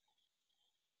that.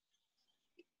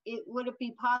 Would it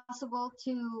be possible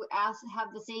to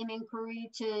have the same inquiry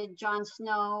to John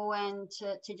Snow and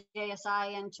to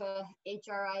JSI and to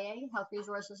HRIA, Health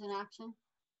Resources in Action?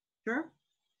 Sure.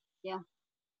 Yeah.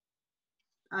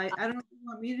 I don't know if you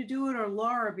want me to do it or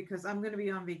Laura, because I'm going to be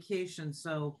on vacation.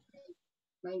 So.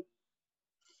 Right.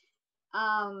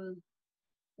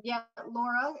 Yeah,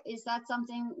 Laura, is that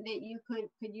something that you could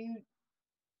you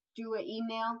do an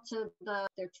email to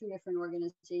they're two different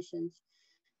organizations.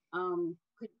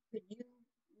 Could you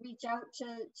reach out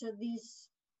to these,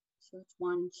 so it's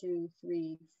 1, 2,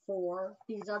 3, 4,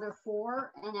 these other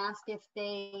 4, and ask if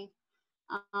they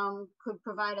could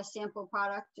provide a sample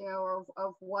product, you know,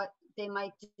 of what they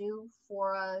might do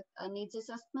for a needs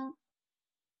assessment?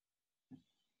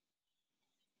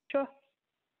 Sure.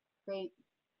 Great.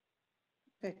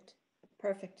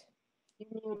 Perfect.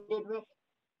 You muted, Rick.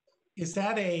 Is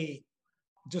that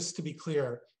just to be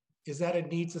clear, is that a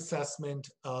needs assessment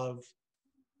of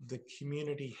the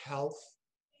community health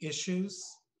issues,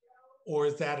 or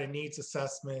is that a needs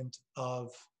assessment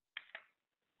of,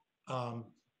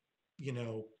 you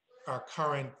know, our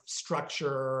current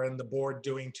structure and the board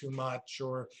doing too much,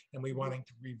 and we wanting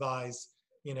to revise,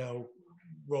 you know,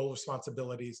 role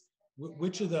responsibilities?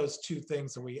 Which of those two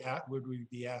things would we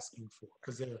be asking for?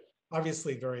 Because they're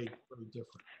obviously very, very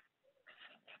different.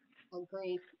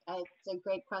 Agree. It's a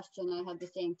great question. I had the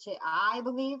same too. I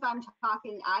believe I'm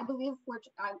talking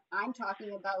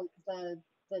about the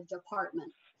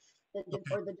department,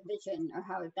 or the division, or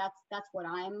how that's what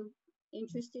I'm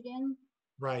interested in.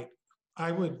 Right.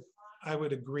 I would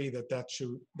agree that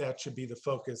should be the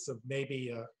focus of maybe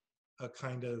a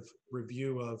kind of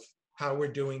review of how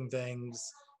we're doing things,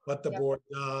 what the board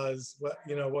does, what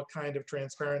kind of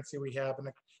transparency we have,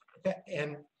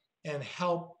 and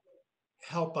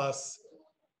help us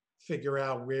figure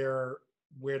out where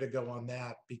to go on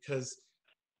that, because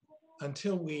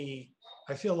until we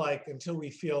feel like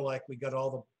we got all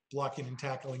the blocking and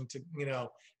tackling to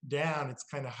down, it's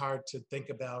kind of hard to think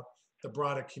about the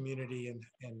broader community and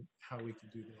how we can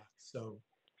do that. So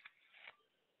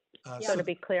so to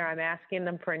be clear, I'm asking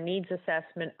them for a needs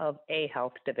assessment of a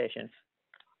health division.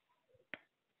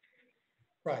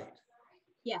 Right.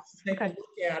 Yes. Take a look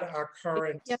at our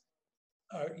current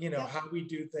how we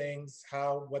do things,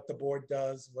 what the board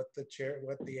does, what the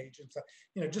agents are,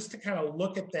 just to kind of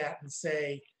look at that and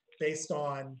say, based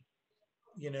on,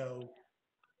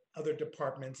 other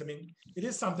departments. I mean, it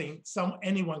is something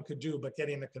anyone could do, but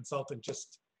getting a consultant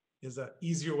just is an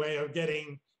easier way of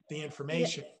getting the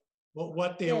information.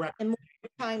 What they're and more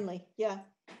timely,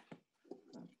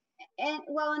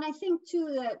 And I think too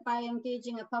that by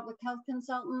engaging a public health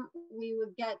consultant, we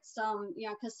would get some,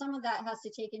 because some of that has to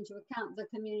take into account the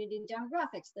community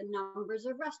demographics, the numbers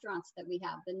of restaurants that we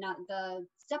have, the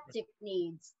septic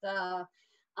needs, the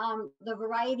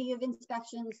variety of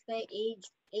inspections, the age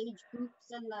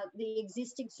groups, and the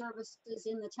existing services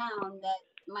in the town that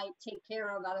might take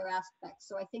care of other aspects.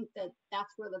 So I think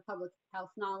that's where the public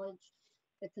health knowledge,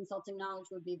 the consulting knowledge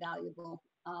would be valuable.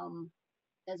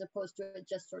 As opposed to it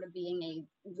just sort of being a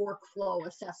workflow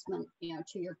assessment,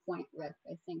 to your point, Rick.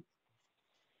 I think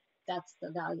that's the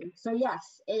value. So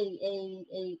yes, a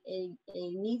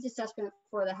needs assessment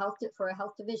for a health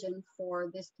division for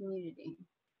this community.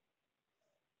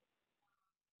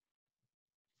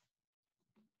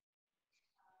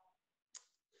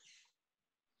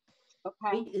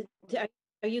 Okay.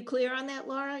 Are you clear on that,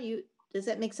 Laura? Does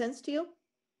that make sense to you?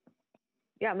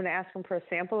 Yeah, I'm going to ask them for a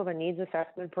sample of a needs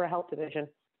assessment for a health division.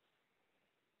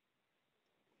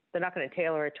 They're not going to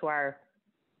tailor it to our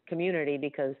community,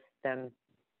 because then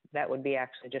that would be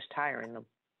actually just tiring them.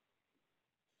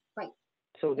 Right.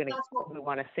 So we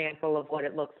want a sample of what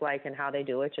it looks like and how they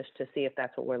do it, just to see if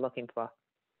that's what we're looking for.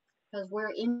 Because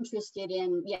we're interested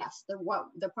in, yes,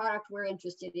 the product we're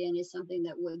interested in is something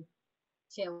that would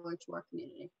tailor to our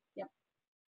community. Yep.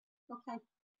 Okay.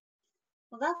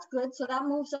 Well, that's good. So that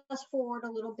moves us forward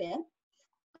a little bit.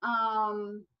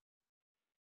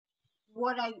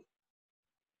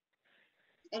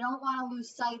 I don't want to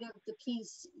lose sight of the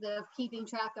piece, the keeping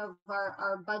track of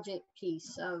our budget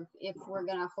piece of if we're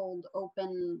going to hold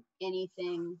open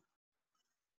anything.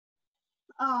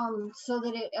 So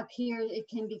that it appears it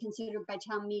can be considered by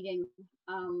town meeting.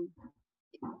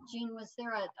 Jean, was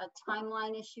there a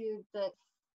timeline issue that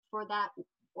for that,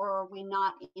 or are we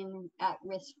not at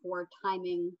risk for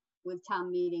timing with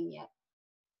town meeting yet?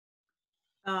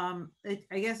 I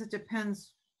guess it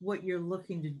depends what you're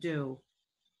looking to do.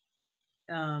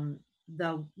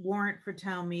 The warrant for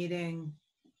town meeting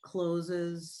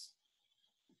closes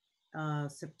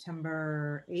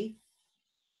September 8th.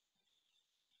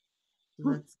 So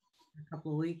that's a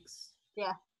couple of weeks.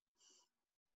 Yeah.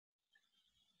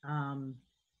 Are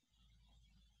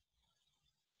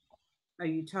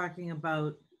you talking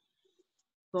about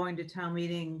going to town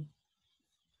meeting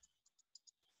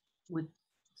with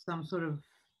some sort of,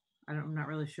 I'm not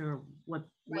really sure what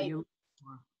you're looking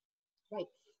for. Right.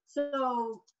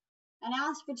 So, and I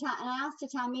asked to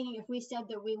town meeting if we said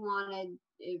that we wanted,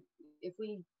 if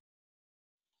we,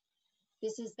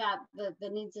 this is that the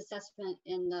needs assessment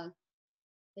and the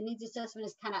needs assessment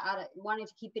is kind of out of, wanting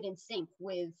to keep it in sync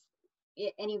with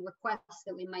any requests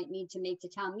that we might need to make to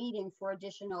town meeting for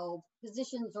additional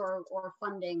positions or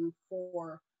funding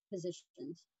for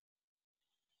positions.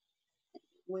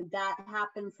 Would that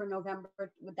happen for November?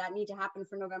 Would that need to happen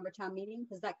for November town meeting?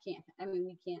 Because that can't, I mean,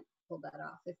 we can't pull that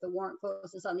off. If the warrant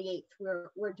closes on the 8th,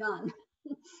 we're done.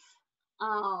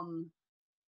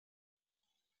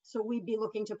 So we'd be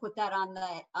looking to put that on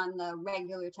the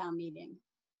regular town meeting.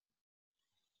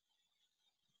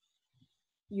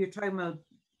 You're talking about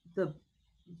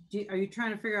are you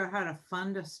trying to figure out how to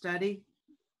fund a study?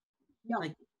 No.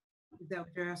 Like, is that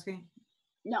what you're asking?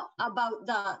 No, about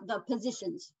the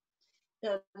positions,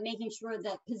 making sure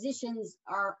that positions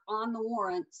are on the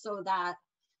warrant so that,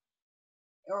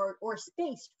 or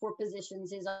space for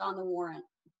positions is on the warrant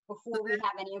before we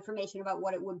have any information about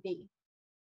what it would be.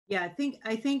 Yeah, I think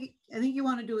you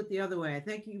want to do it the other way. I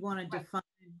think you want to define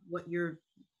what your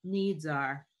needs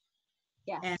are.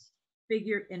 Yes. And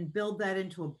figure and build that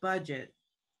into a budget.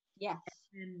 Yes.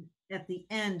 And at the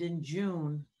end in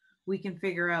June, we can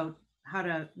figure out how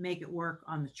to make it work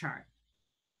on the chart.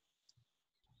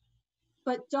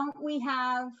 But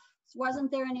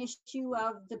wasn't there an issue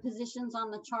of the positions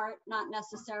on the chart not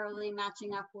necessarily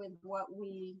matching up with what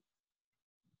we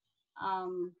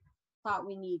thought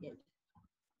we needed?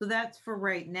 So that's for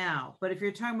right now. But if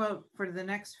you're talking about for the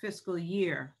next fiscal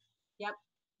year, yep,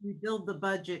 we build the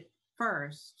budget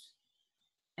first,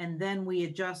 and then we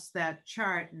adjust that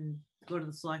chart and go to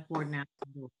the select board and ask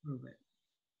them to approve it.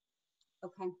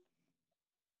 Okay.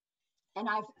 And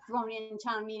I've thrown in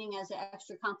town meeting as an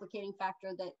extra complicating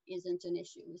factor that isn't an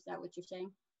issue. Is that what you're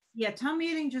saying? Yeah, town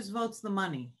meeting just votes the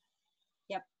money.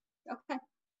 Yep. Okay.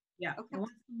 Yeah. Okay. And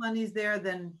once the money's there,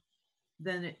 then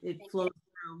it flows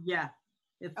through. Yeah,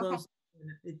 it flows. Okay.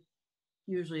 It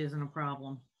usually isn't a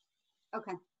problem.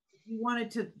 Okay. If you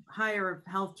wanted to hire a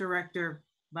health director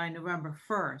by November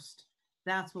 1st,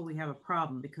 that's where we have a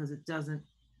problem because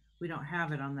we don't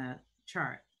have it on that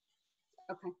chart.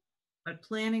 Okay. But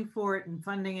planning for it and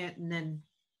funding it and then,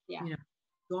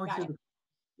 going through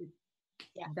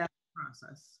that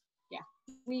process. Yeah.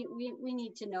 We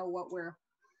need to know what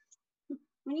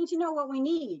we need to know what we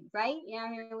need, right?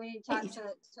 Yeah, we need to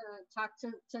talk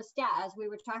to staff, as we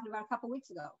were talking about a couple of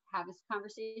weeks ago. Have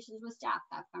conversations with staff,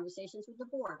 have conversations with the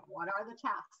board. What are the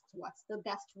tasks? What's the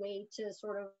best way to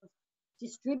sort of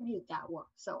distribute that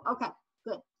work? So, okay,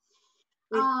 good.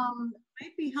 It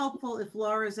might be helpful if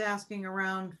Laura's asking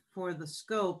around for the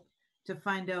scope to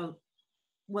find out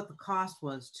what the cost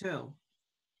was too.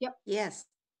 Yep. Yes,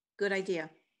 good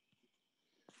idea.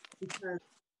 Because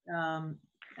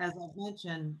as I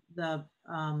mentioned, the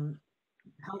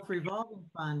Health Revolving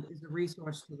Fund is a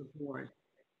resource to the board.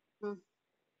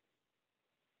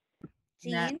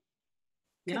 Jean,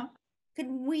 yeah.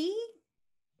 Can we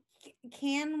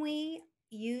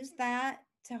use that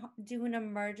to do an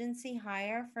emergency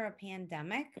hire for a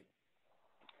pandemic?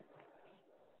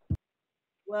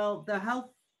 Well, the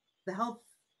health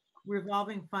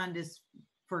revolving fund is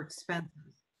for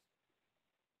expenses.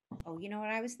 Oh, you know what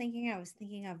I was thinking? I was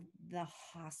thinking of the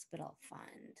hospital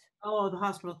fund. Oh, the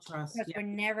hospital trust. Because we're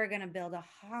never going to build a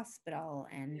hospital,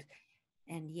 and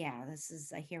yeah,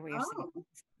 I hear what you're saying.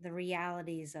 The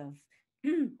realities of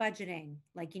budgeting.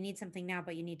 Like you need something now,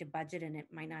 but you need to budget, and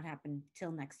it might not happen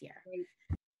till next year.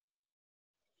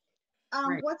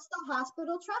 Right. What's the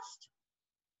hospital trust?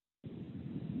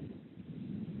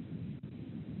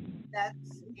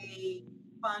 That's a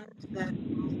fund that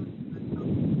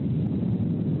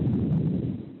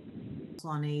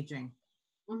on aging.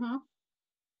 Mm-hmm.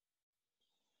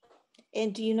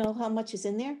 And do you know how much is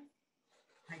in there?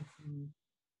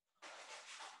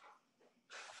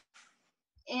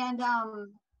 And,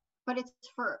 but it's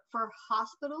for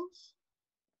hospitals?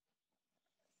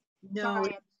 No,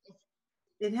 Sorry,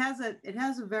 it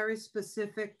has a very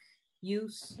specific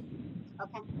use.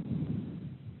 okay,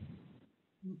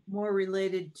 More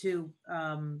related to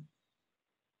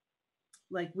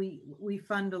like we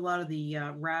fund a lot of the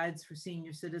rides for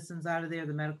senior citizens out of there,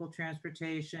 the medical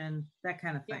transportation, that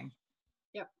kind of Yep. thing.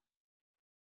 Yep.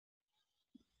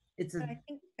 It's But a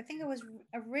I think it was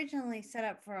originally set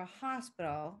up for a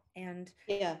hospital, and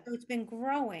Yeah. so it's been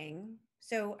growing.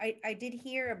 So I did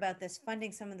hear about this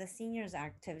funding some of the seniors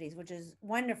activities, which is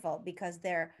wonderful because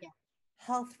they're Yeah.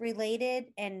 health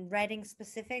related and Reading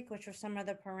specific, which are some of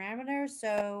the parameters.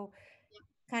 So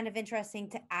kind of interesting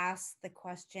to ask the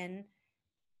question,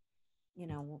 you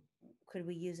know, could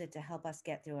we use it to help us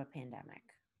get through a pandemic?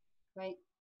 right.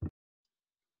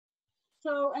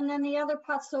 So, and then the other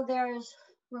part, so there's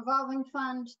revolving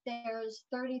fund, there's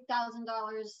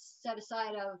 $30,000 set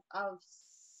aside of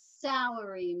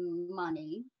salary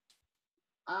money.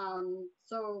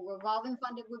 So revolving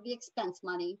fund, it would be expense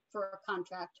money for a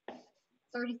contract.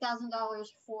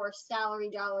 $30,000 for salary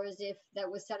dollars if that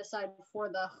was set aside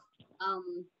for the,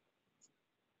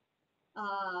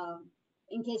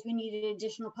 in case we needed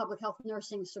additional public health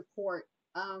nursing support.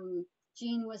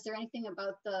 Jean, was there anything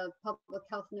about the public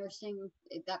health nursing,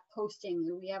 that posting?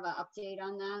 Do we have an update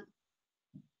on that?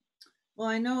 well,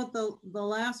 I know at the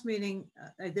last meeting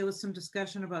there was some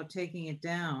discussion about taking it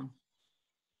down.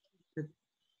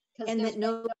 And that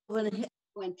no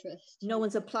interest. no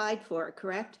one's applied for it,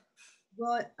 correct?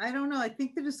 Well, I don't know. I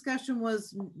think the discussion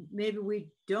was maybe we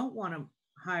don't want to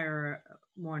hire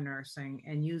more nursing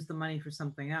and use the money for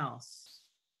something else.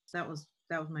 That was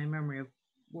my memory of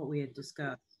what we had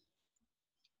discussed.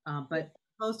 But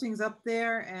posting's up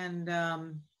there,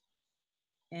 and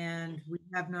we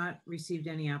have not received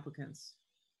any applicants.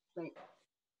 Right.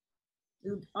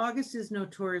 August is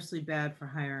notoriously bad for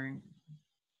hiring.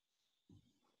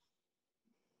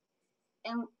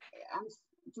 And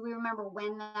do we remember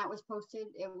when that was posted?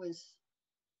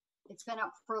 It's been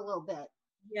up for a little bit.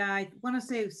 Yeah, I want to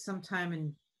say sometime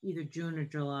in either June or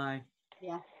July.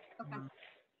 Yeah, okay,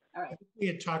 all right. We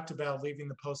had talked about leaving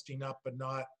the posting up, but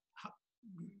not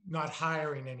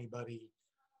hiring anybody.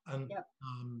 Yep.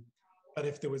 But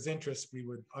if there was interest, we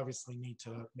would obviously need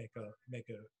to make a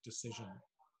decision.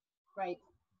 Right.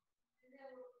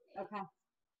 Okay.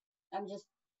 I'm just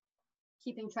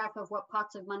keeping track of what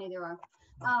pots of money there are.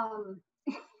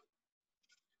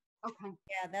 Okay.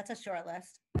 Yeah, that's a short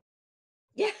list.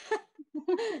 Yeah.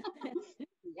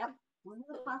 Yep.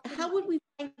 How would we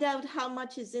find out how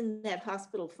much is in that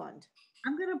hospital fund?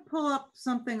 I'm going to pull up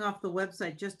something off the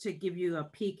website just to give you a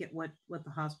peek at what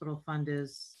the hospital fund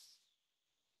is.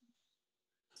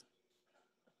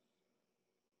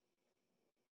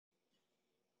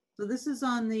 So this is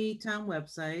on the town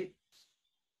website.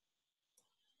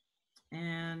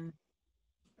 And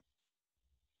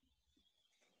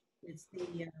it's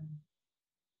the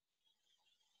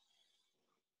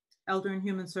Elder and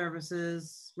Human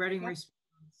Services, Reading Response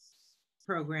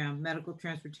Program, Medical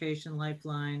Transportation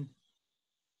Lifeline,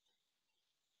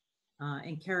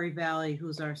 and Kerry Valley,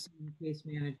 who's our senior case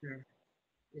manager,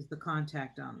 is the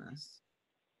contact on this.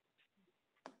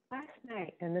 Last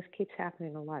night, and this keeps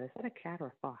happening a lot, is that a cat or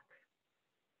a fox?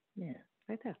 Yeah,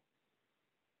 right there.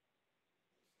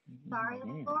 Sorry,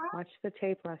 Laura? Watch the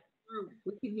tape, Russ.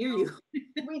 We can hear you.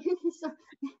 Sorry,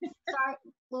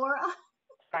 Laura?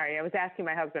 Sorry, I was asking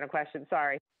my husband a question,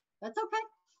 sorry. That's okay.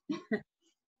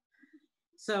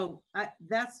 So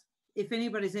that's, if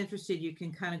anybody's interested, you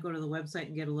can kind of go to the website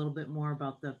and get a little bit more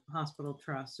about the hospital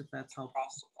trust, if that's helpful.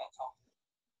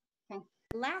 Okay.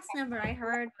 The last number I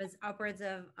heard was upwards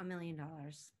of $1 million.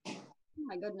 Oh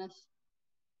my goodness.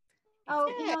 Oh,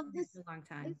 you know, this a long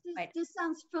time. This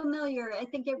sounds familiar. I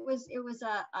think it was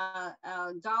a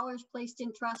dollars placed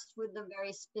in trust with a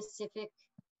very specific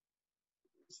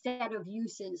set of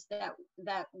uses that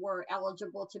were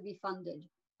eligible to be funded.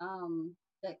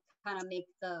 That kind of make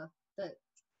the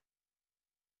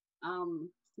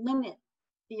limit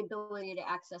the ability to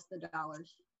access the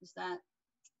dollars. Is that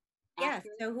yes?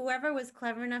 Yeah, so whoever was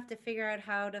clever enough to figure out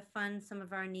how to fund some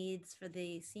of our needs for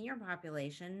the senior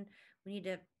population, we need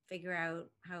to figure out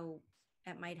how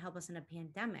that might help us in a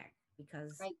pandemic,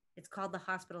 because it's called the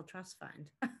Hospital Trust Fund.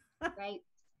 Right.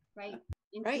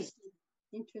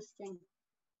 Interesting.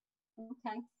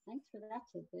 Okay, thanks for that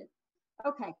tidbit.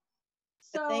 Okay,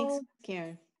 so thanks,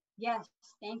 Karen. Yes,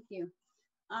 thank you.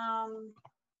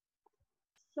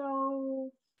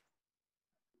 So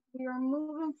We are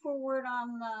moving forward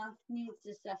on the needs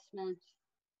assessment.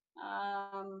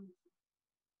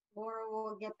 Laura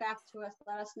will get back to us,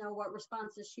 let us know what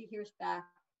responses she hears back.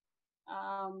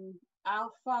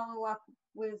 I'll follow up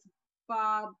with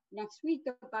Bob next week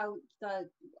about the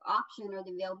option or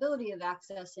the availability of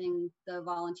accessing the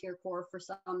volunteer corps for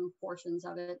some portions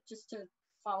of it, just to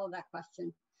follow that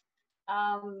question.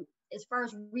 As far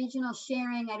as regional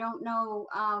sharing, I don't know.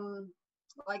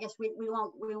 Well, I guess we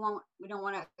don't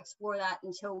want to explore that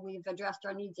until we've addressed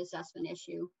our needs assessment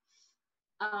issue.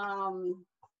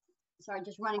 Sorry,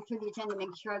 just running through the agenda,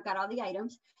 making sure I've got all the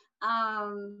items.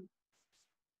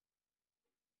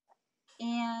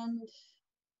 And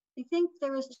I think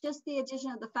there was just the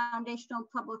addition of the foundational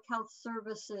public health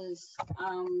services,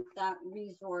 that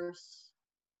resource,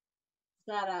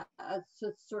 that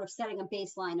so sort of setting a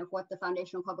baseline of what the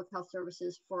foundational public health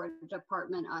services for a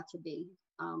department ought to be.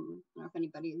 I don't know if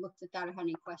anybody looked at that or had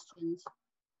any questions.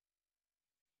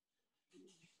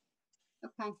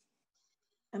 Okay.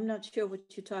 I'm not sure what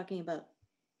you're talking about.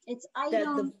 It's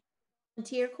item. The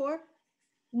volunteer corps?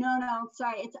 No,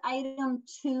 sorry. It's item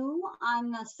 2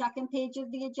 on the second page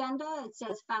of the agenda. It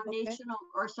says foundational,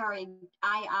 okay. Or sorry,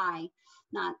 II,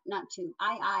 not 2. II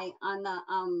on the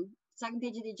second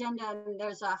page of the agenda. And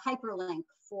there's a hyperlink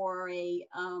for a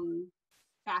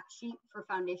fact sheet for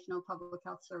foundational public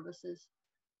health services.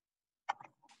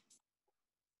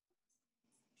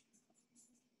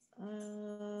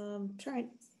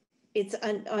 It's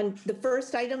on the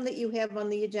first item that you have on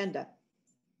the agenda.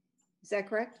 Is that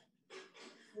correct?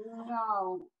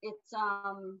 No, it's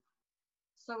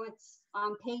so it's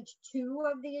on page 2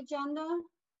 of the agenda.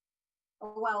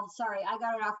 Oh, well, sorry, I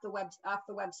got it off the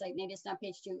website. Maybe it's not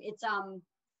page 2. It's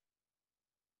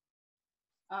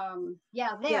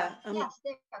yeah, there. Yeah, yes,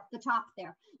 there, the top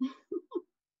there.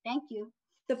 Thank you.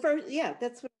 The first, yeah,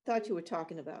 that's what I thought you were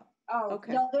talking about. Oh,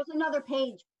 okay. No, there's another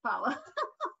page, Paula.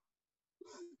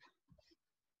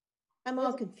 I'm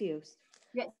all confused.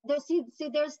 Yeah, there's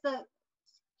there's the.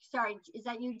 Sorry, is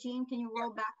that you, Jean? Can you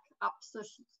roll back up so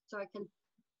I can?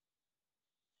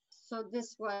 So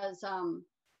this was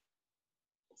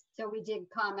so we did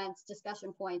comments,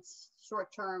 discussion points,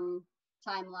 short term,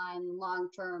 timeline, long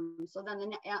term. So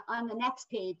then on the next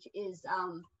page is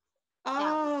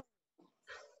I'm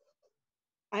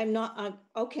not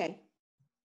okay.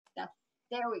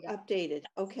 There we go. Updated.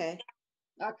 Okay.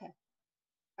 Okay.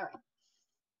 All right.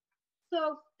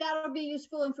 So that'll be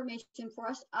useful information for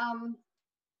us.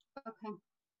 Okay.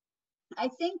 I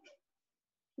think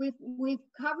we've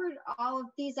covered all of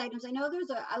these items. I know there's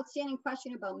an outstanding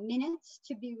question about minutes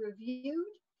to be reviewed.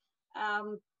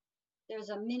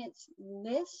 There's a minutes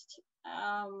list.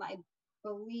 I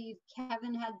believe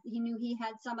Kevin knew he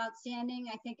had some outstanding.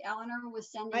 I think Eleanor was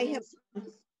sending.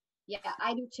 Yeah,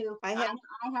 I do too. I have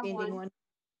one.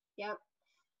 Yep.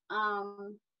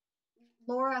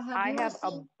 Laura, I have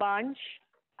a bunch.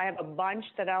 I have a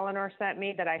bunch that Eleanor sent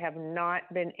me that I have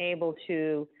not been able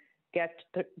to get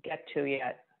to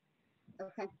yet.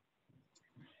 Okay.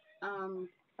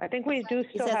 I think we do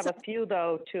still have a few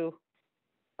though to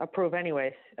approve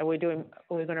anyways. Are we going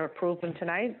to approve them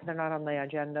tonight? They're not on the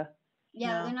agenda.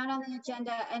 Yeah, no. They're not on the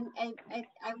agenda, and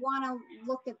I want to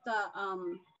look at the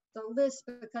list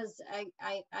because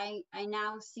I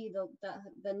now see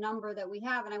the number that we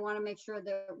have, and I want to make sure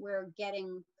that we're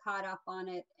getting caught up on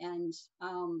it and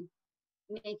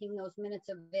making those minutes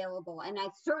available. And I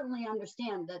certainly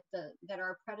understand that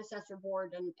our predecessor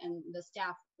board and the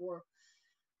staff were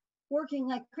working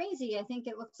like crazy. I think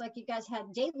it looks like you guys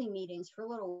had daily meetings for a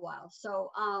little while.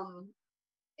 So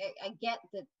I get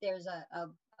that there's a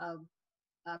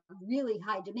really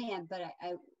high demand, but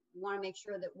I want to make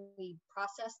sure that we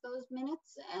process those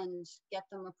minutes and get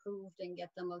them approved and get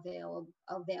them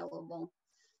available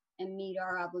and meet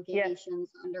our obligations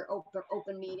under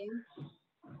open meeting.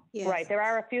 Yes. Right. There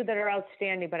are a few that are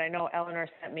outstanding, but I know Eleanor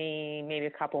sent me maybe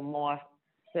a couple more,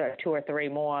 2 or 3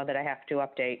 more that I have to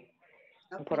update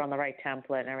and put on the right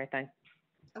template and everything.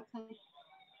 Okay.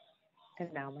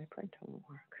 And now my printer won't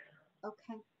work.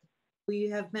 Okay. We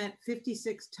have met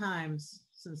 56 times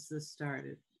since this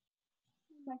started.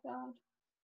 Oh my God.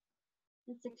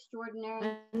 It's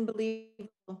extraordinary.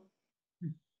 Unbelievable.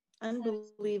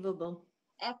 Unbelievable.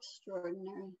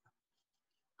 Extraordinary.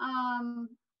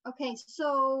 Okay,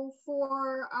 so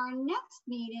for our next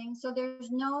meeting, so there's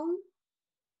no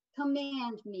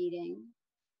command meeting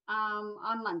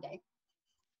on Monday.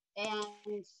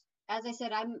 And as I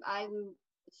said,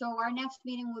 so our next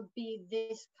meeting would be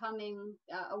this coming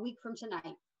a week from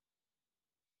tonight.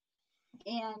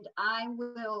 And I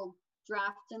will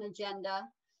draft an agenda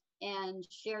and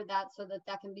share that so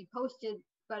that can be posted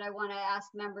but I want to ask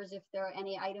members if there are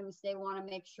any items they want to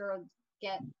make sure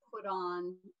get put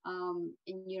on. And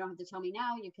you don't have to tell me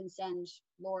now. You can send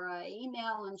Laura an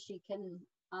email and she can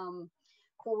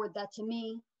forward that to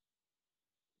me.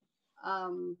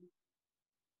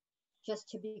 Just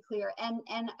to be clear, and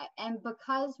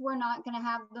because we're not going to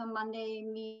have the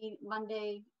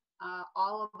Monday,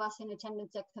 all of us in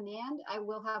attendance at command, I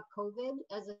will have COVID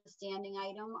as a standing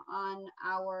item on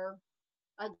our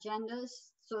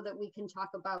agendas so that we can talk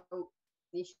about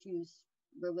issues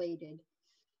related.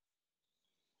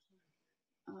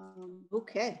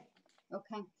 Okay.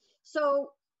 Okay.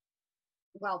 So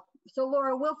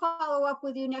Laura, we'll follow up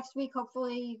with you next week.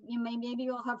 Hopefully maybe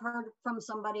you'll have heard from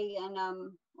somebody and,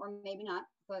 or maybe not,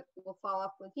 but we'll follow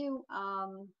up with you.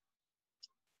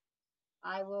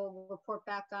 I will report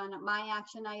back on my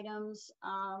action items.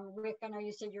 Rick, I know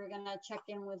you said you were going to check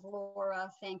in with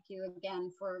Laura. Thank you again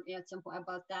for at some point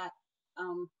about that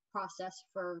process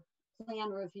for plan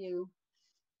review.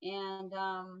 And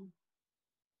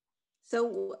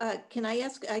so can I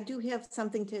ask, I do have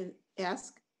something to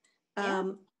ask.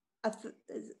 Yeah.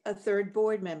 A third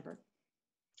board member.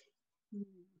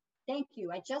 Thank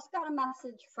you. I just got a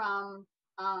message from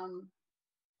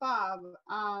Bob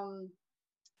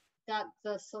that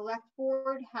the select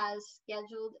board has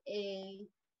scheduled a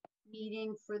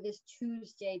meeting for this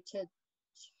Tuesday to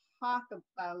talk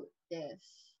about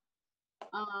this.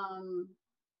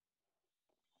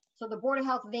 So the Board of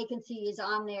Health vacancy is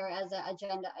on there as an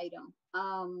agenda item.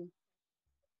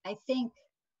 I think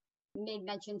made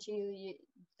mention to you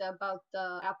about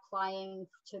the applying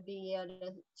to be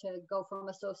to go from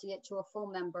associate to a full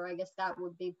member. I guess that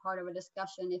would be part of a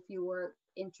discussion if you were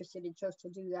interested and chose to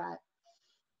do that.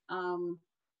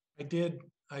 I did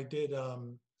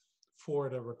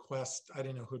forward a request. I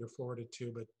didn't know who to forward it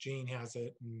to, but Jean has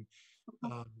it, and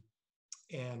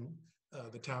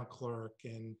the town clerk,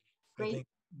 and great. I think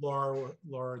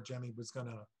Laura Jemmy was going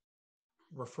to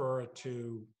refer it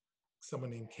to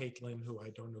someone named Caitlin, who I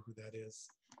don't know who that is.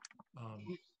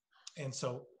 And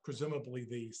so presumably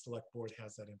the select board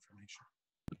has that information.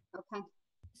 Okay,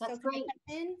 that's so great.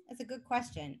 That's a good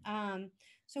question.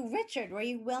 So Richard, were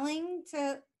you willing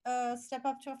to step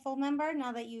up to a full member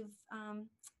now that you've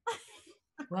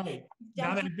right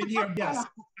now that I've been here? Yes.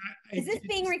 Is this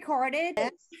being recorded?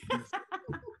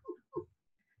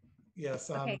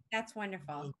 Yes. Okay, that's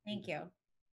wonderful. Thank you.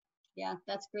 Yeah,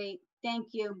 that's great. Thank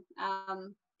you.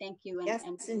 Thank you. And, yes,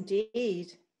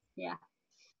 indeed. Yeah,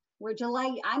 we're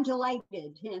delighted. I'm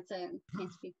delighted. It's a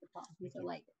can't speak for Paul. He's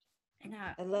delighted.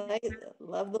 I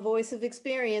love the voice of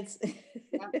experience.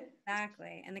 Yep.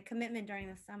 Exactly, and the commitment during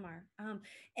the summer.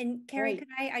 And Carrie,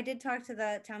 right. I did talk to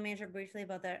the town manager briefly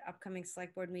about the upcoming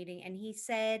select board meeting, and he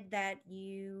said that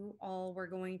you all were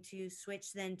going to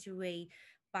switch then to a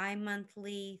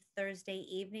bi-monthly Thursday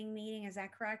evening meeting. Is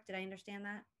that correct? Did I understand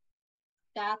that?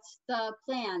 That's the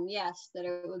plan. Yes, that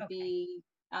it would be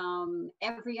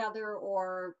every other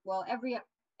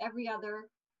every other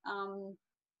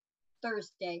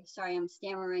Thursday. Sorry, I'm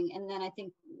stammering. And then I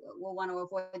think we'll want to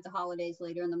avoid the holidays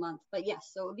later in the month. But yes,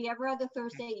 so it would be every other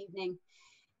Thursday evening.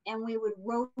 And we would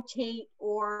rotate,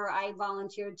 or I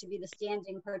volunteered to be the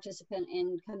standing participant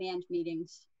in command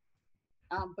meetings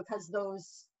because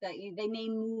they may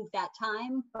move that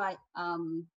time, but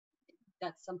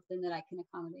that's something that I can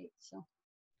accommodate. So.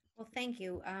 Well, thank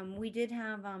you. We did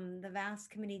have, the VAS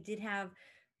committee did have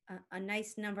a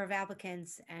nice number of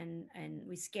applicants, and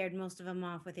we scared most of them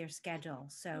off with their schedule.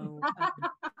 So,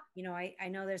 you know, I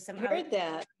know there's some heard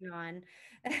that on.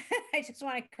 I just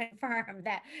want to confirm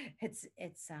that it's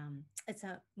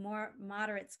a more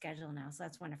moderate schedule now. So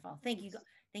that's wonderful. Thank you.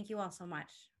 Thank you all so much.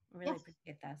 I really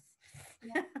appreciate this.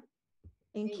 Yeah.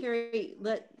 And Carrie,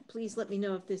 please let me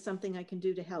know if there's something I can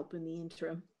do to help in the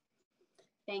interim.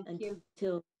 Thank you.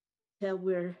 Until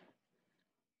we're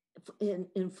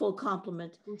in full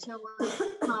complement. Until we're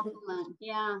in complement,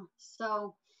 yeah.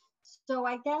 So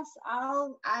I guess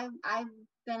I've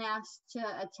been asked to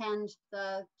attend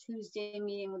the Tuesday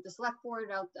meeting with the select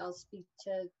board. I'll speak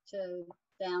to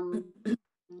them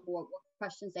what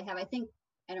questions they have. I think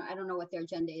I don't know what their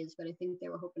agenda is, but I think they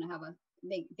were hoping to have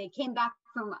they came back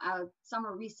from a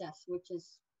summer recess, which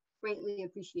is greatly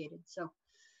appreciated. So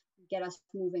get us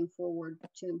moving forward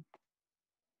too.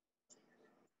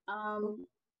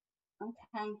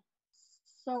 Okay,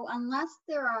 so unless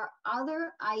there are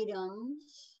other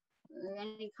items or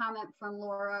any comment from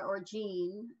Laura or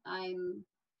Jean, I'm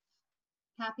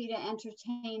happy to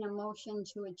entertain a motion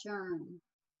to adjourn.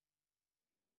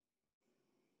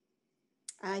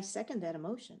 I second that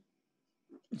motion.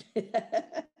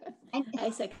 I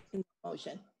second the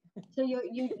motion. So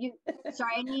you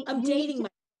sorry, I'm dating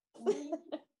myself.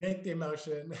 Make the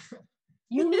motion.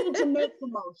 You need to make the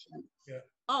motion. Yeah.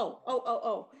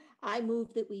 Oh. I move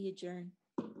that we adjourn.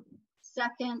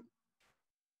 Second,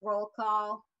 roll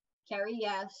call. Carrie,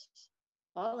 yes.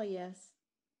 Paula, yes.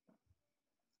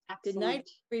 Good Excellent. night,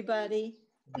 everybody.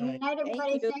 Good night,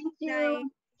 everybody. you. Thank you. Night.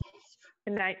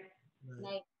 Good night.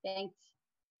 Night. Thanks.